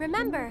again,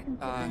 remember.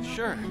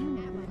 Sure.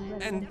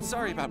 And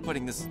sorry about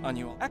putting this on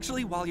you.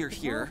 Actually, while you're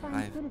here,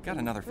 I've got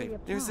another favor.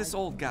 There's this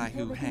old guy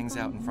who hangs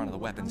out in front of the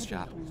weapons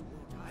shop.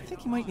 I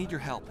think he might need your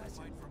help.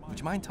 Would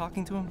you mind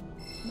talking to him?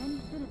 Many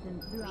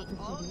citizens throughout the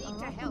city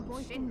are also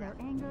voicing their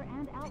anger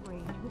and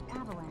outrage with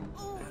Avalanche.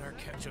 Better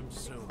catch him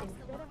soon.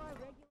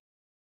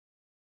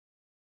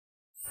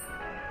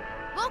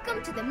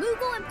 Welcome to the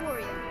Moogle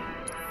Emporium.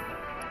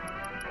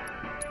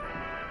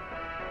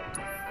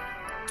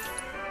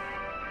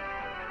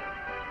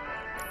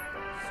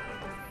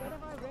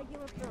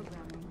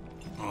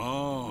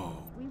 Oh.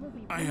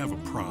 I have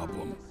a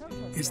problem.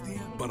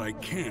 But I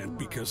can't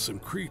because some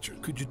creature.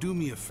 Could you do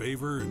me a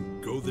favor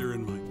and go there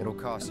in my... It'll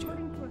cost you.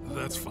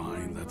 That's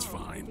fine, that's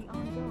fine.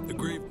 The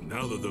grave...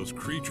 Now that those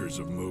creatures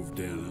have moved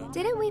in...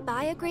 Didn't we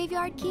buy a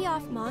graveyard key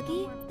off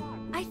Moggy?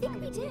 I think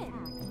we did.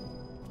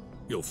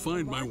 You'll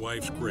find my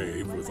wife's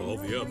grave with all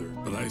the other,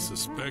 but I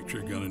suspect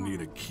you're gonna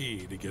need a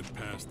key to get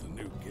past the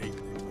new gate.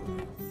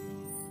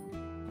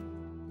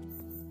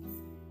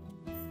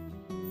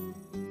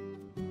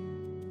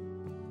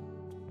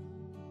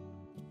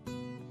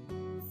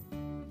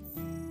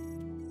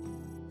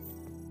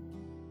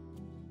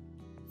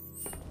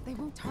 They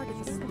won't target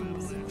the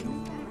slums.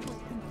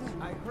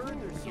 I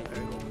heard there's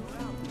something going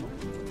around.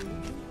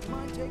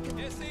 Mind taking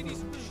this?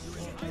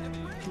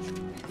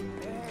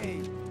 Hey,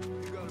 you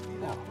gotta be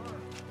that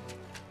firm.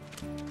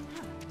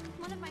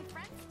 One of my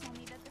friends told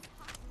me that this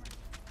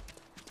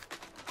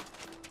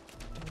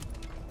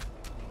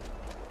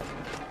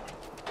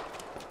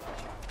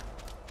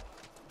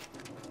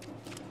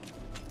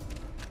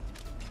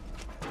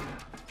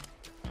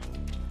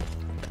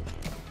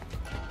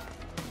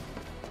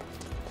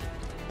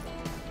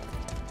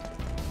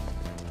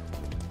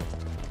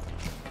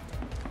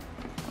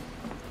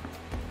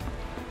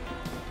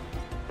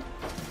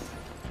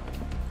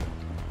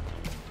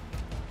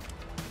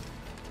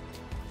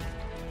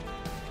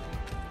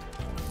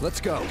Let's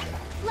go.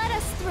 Let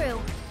us through.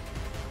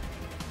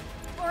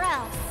 Or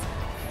else.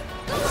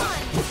 Go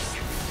on!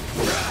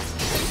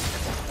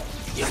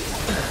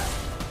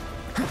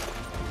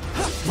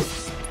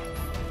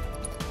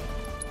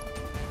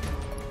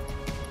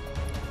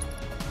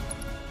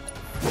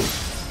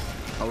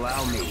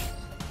 Allow me.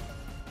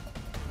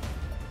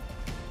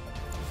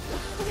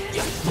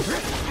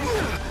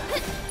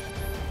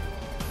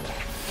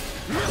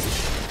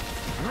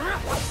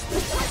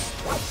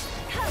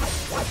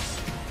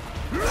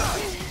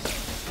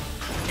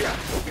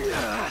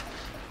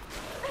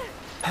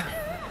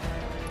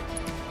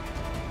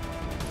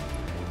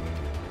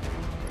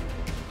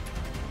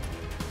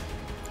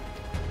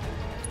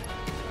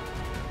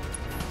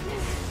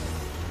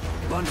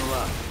 Bundle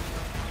up.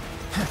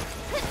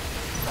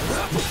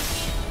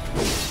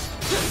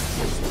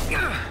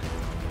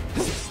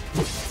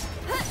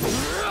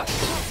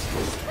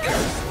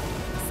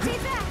 Stay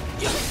back!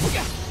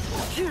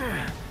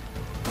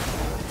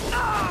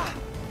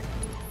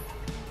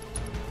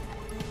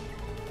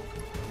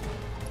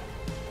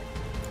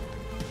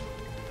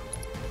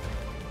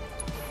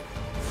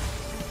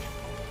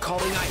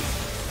 Calling ice.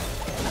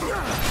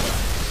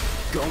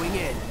 Going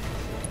in.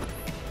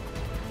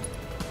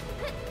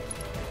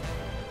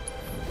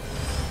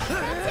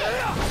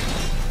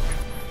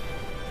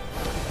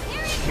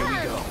 Here he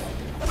comes!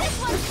 This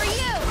one's for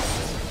you!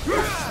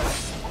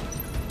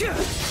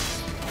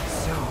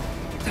 So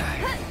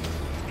tired.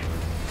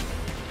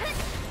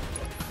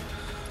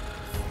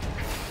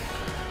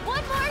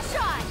 One more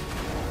shot!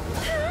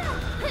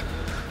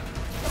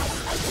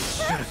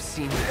 Should have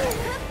seen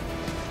that.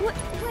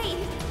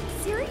 Wait,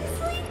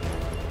 seriously?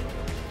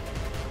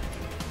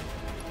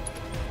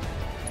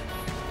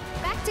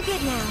 Back to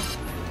good now.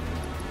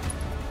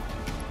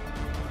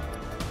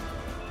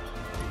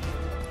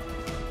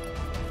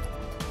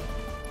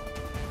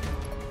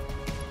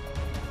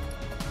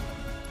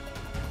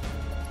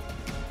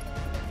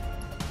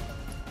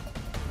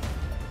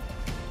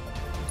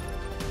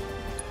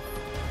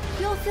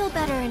 You'll feel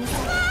better in a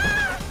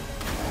second.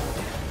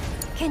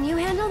 Can you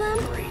handle them?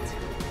 Great.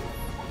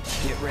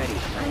 Get ready.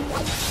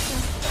 I'm so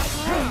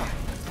tired.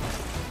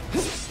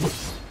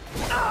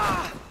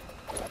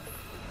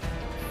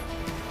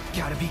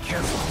 Gotta be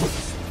careful.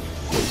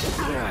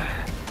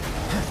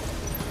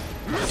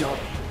 Don't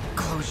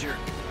close your...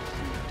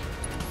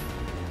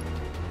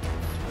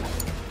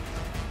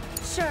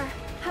 Sure,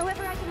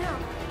 however I can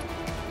help.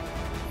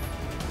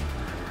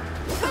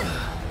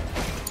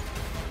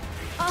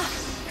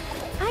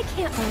 I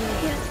can't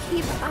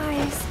keep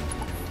eyes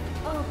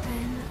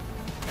open.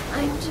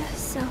 I'm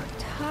just so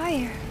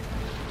tired.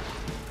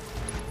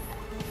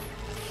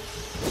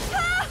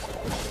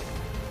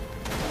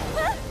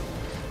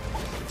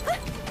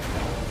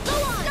 Go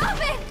on! Stop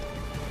it!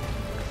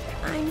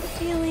 I'm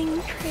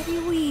feeling pretty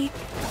weak.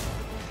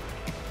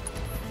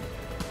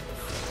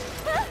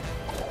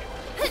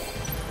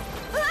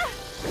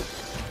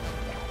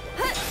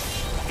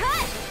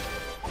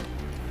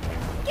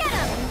 Get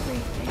him!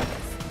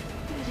 Everything's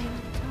getting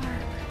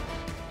dark.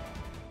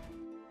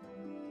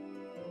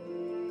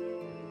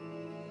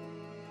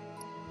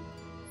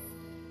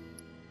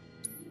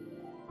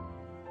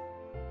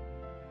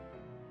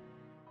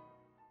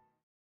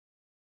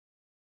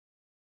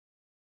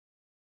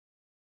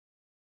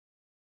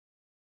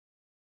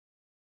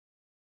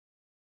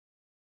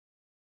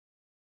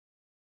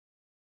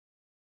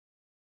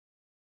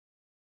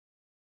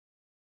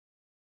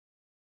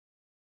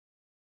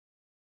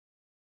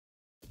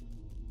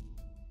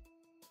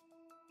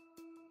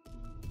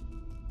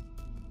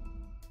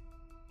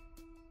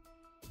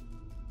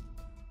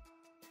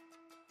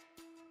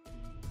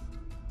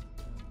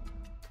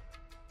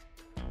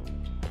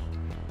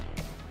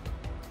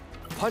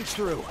 Punch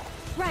through.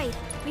 Right,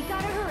 we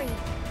gotta hurry.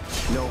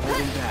 No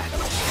holding back.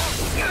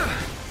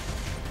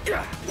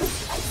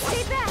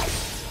 Stay back!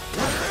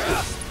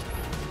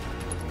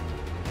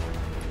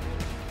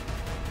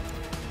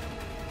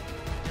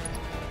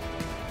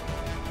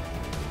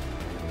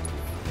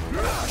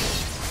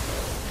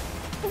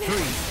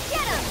 Freeze!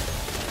 Get him!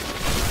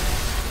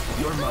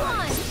 You're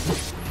mine.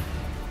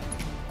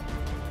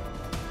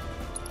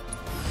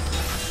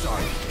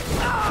 Sorry.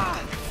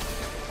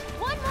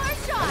 One more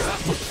shot!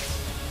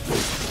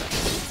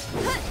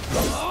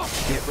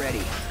 Get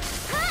ready.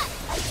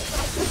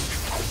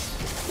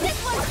 This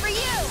one's for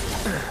you!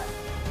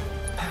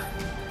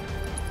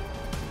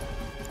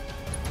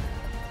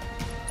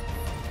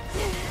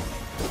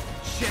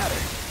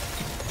 Shatter.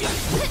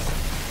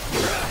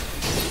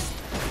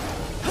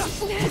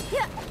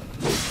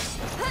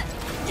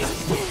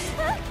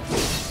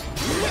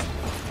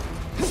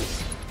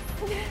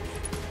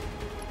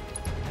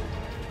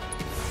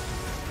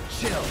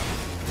 Chill.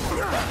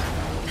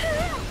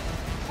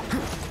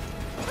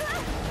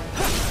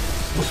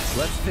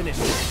 Let's finish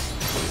this.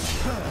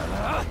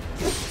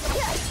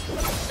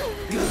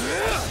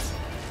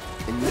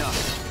 Enough.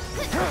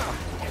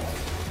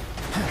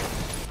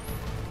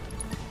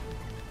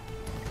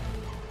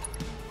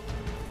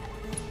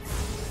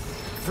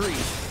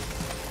 Freeze.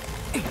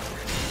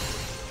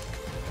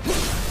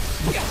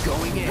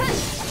 Going in.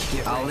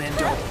 I'll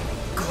end up.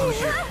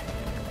 Closure.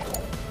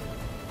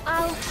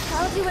 I'll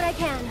do what I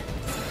can.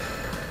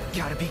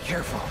 Gotta be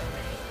careful.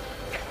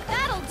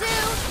 That'll do!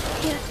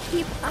 Can't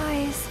keep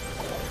eyes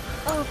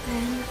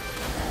open.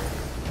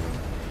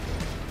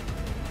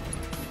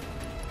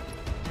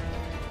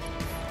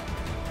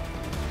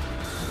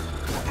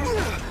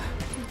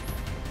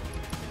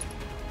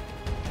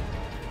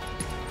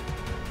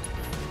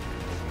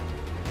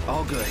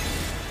 All good.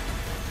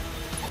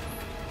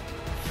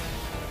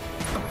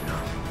 Oh no.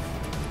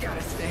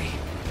 Gotta stay.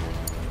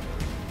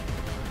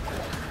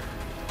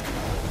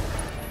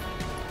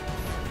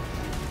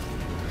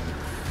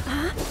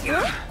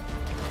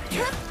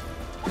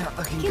 Not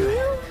looking Can good.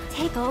 you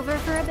take over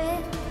for a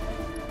bit?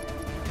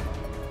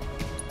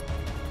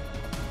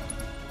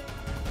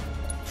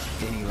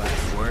 Any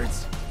last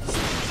words?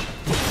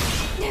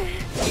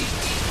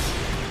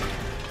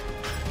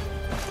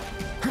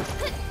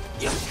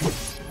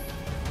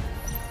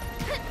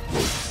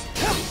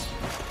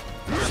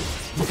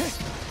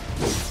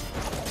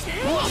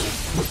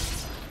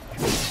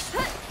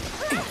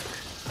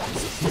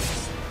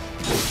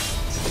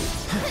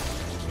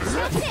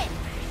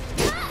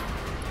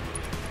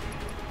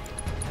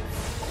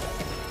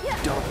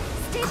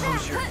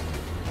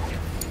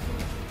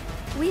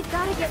 We've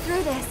got to get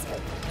through this.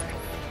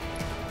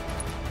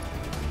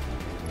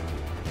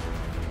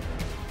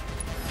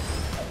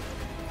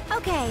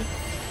 Okay.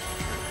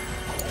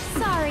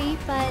 Sorry,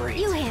 but Great.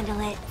 you handle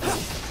it.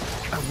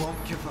 I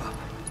won't give up.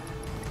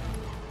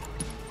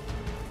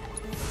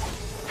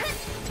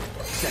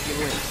 Second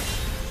wind.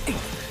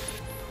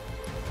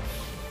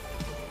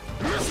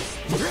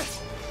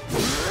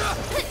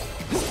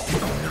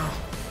 Oh no.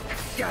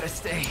 Gotta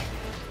stay.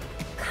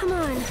 Come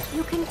on,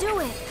 you can do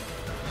it.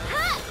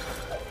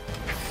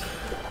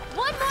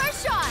 One more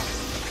shot!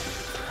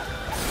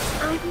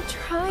 I'm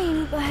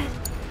trying, but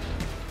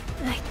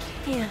I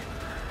can't.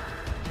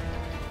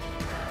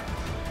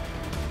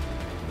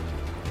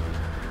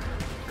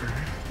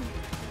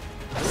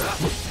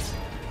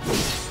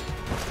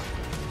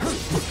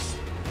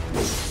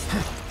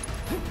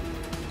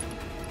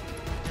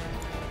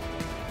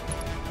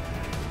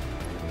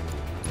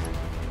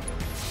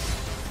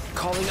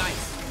 Calling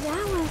ice.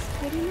 That was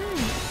pretty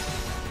nice.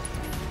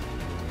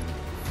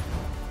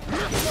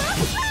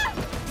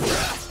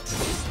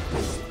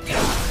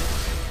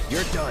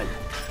 You're done.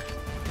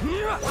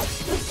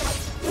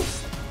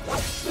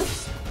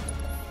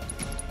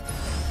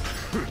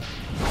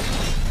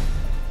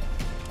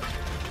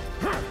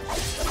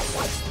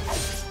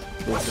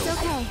 It's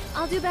okay.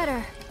 I'll do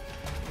better.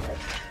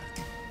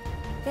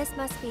 This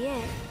must be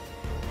it.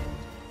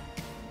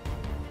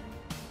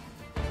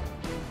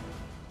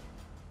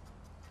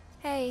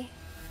 Hey,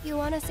 you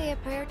want to say a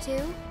prayer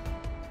too?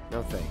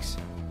 No thanks.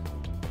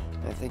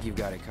 I think you've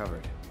got it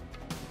covered.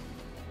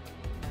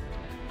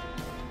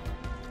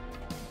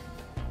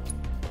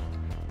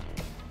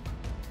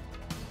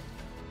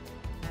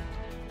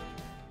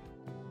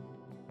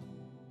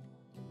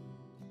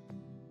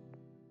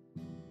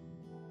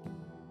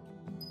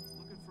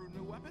 Looking for a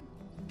new weapon?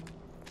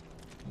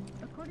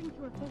 According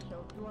to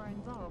officials who are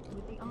involved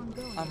with the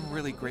ongoing... I'm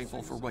really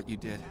grateful for what you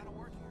did.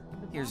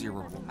 Here's your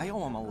reward. I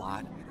owe him a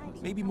lot.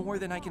 Maybe more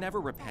than I can ever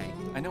repay.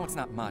 I know it's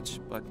not much,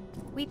 but...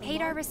 We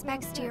paid our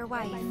respects to your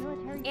wife.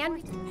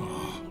 And...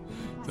 Oh,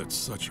 that's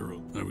such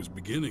a... I was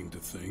beginning to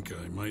think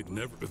I might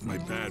never... With my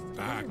bad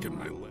back and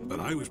my leg. But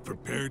I was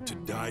prepared to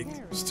die.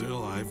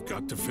 Still, I've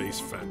got to face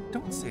fact.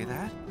 Don't say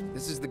that.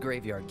 This is the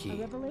graveyard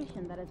key.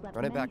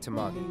 Run it back to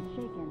Moggy.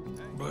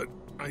 But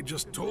I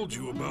just told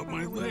you about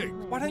my leg.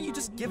 Why don't you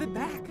just give it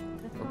back?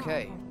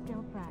 Okay.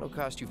 It'll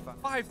cost you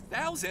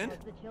 5,000?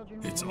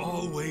 It's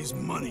always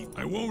money.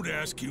 I won't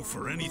ask you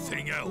for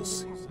anything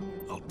else.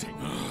 I'll take...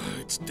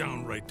 it's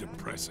downright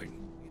depressing.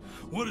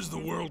 What is the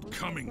world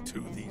coming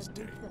to these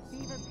days? The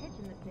fever pitch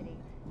in the city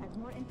as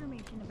more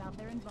information about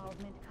their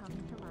involvement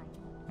comes to light.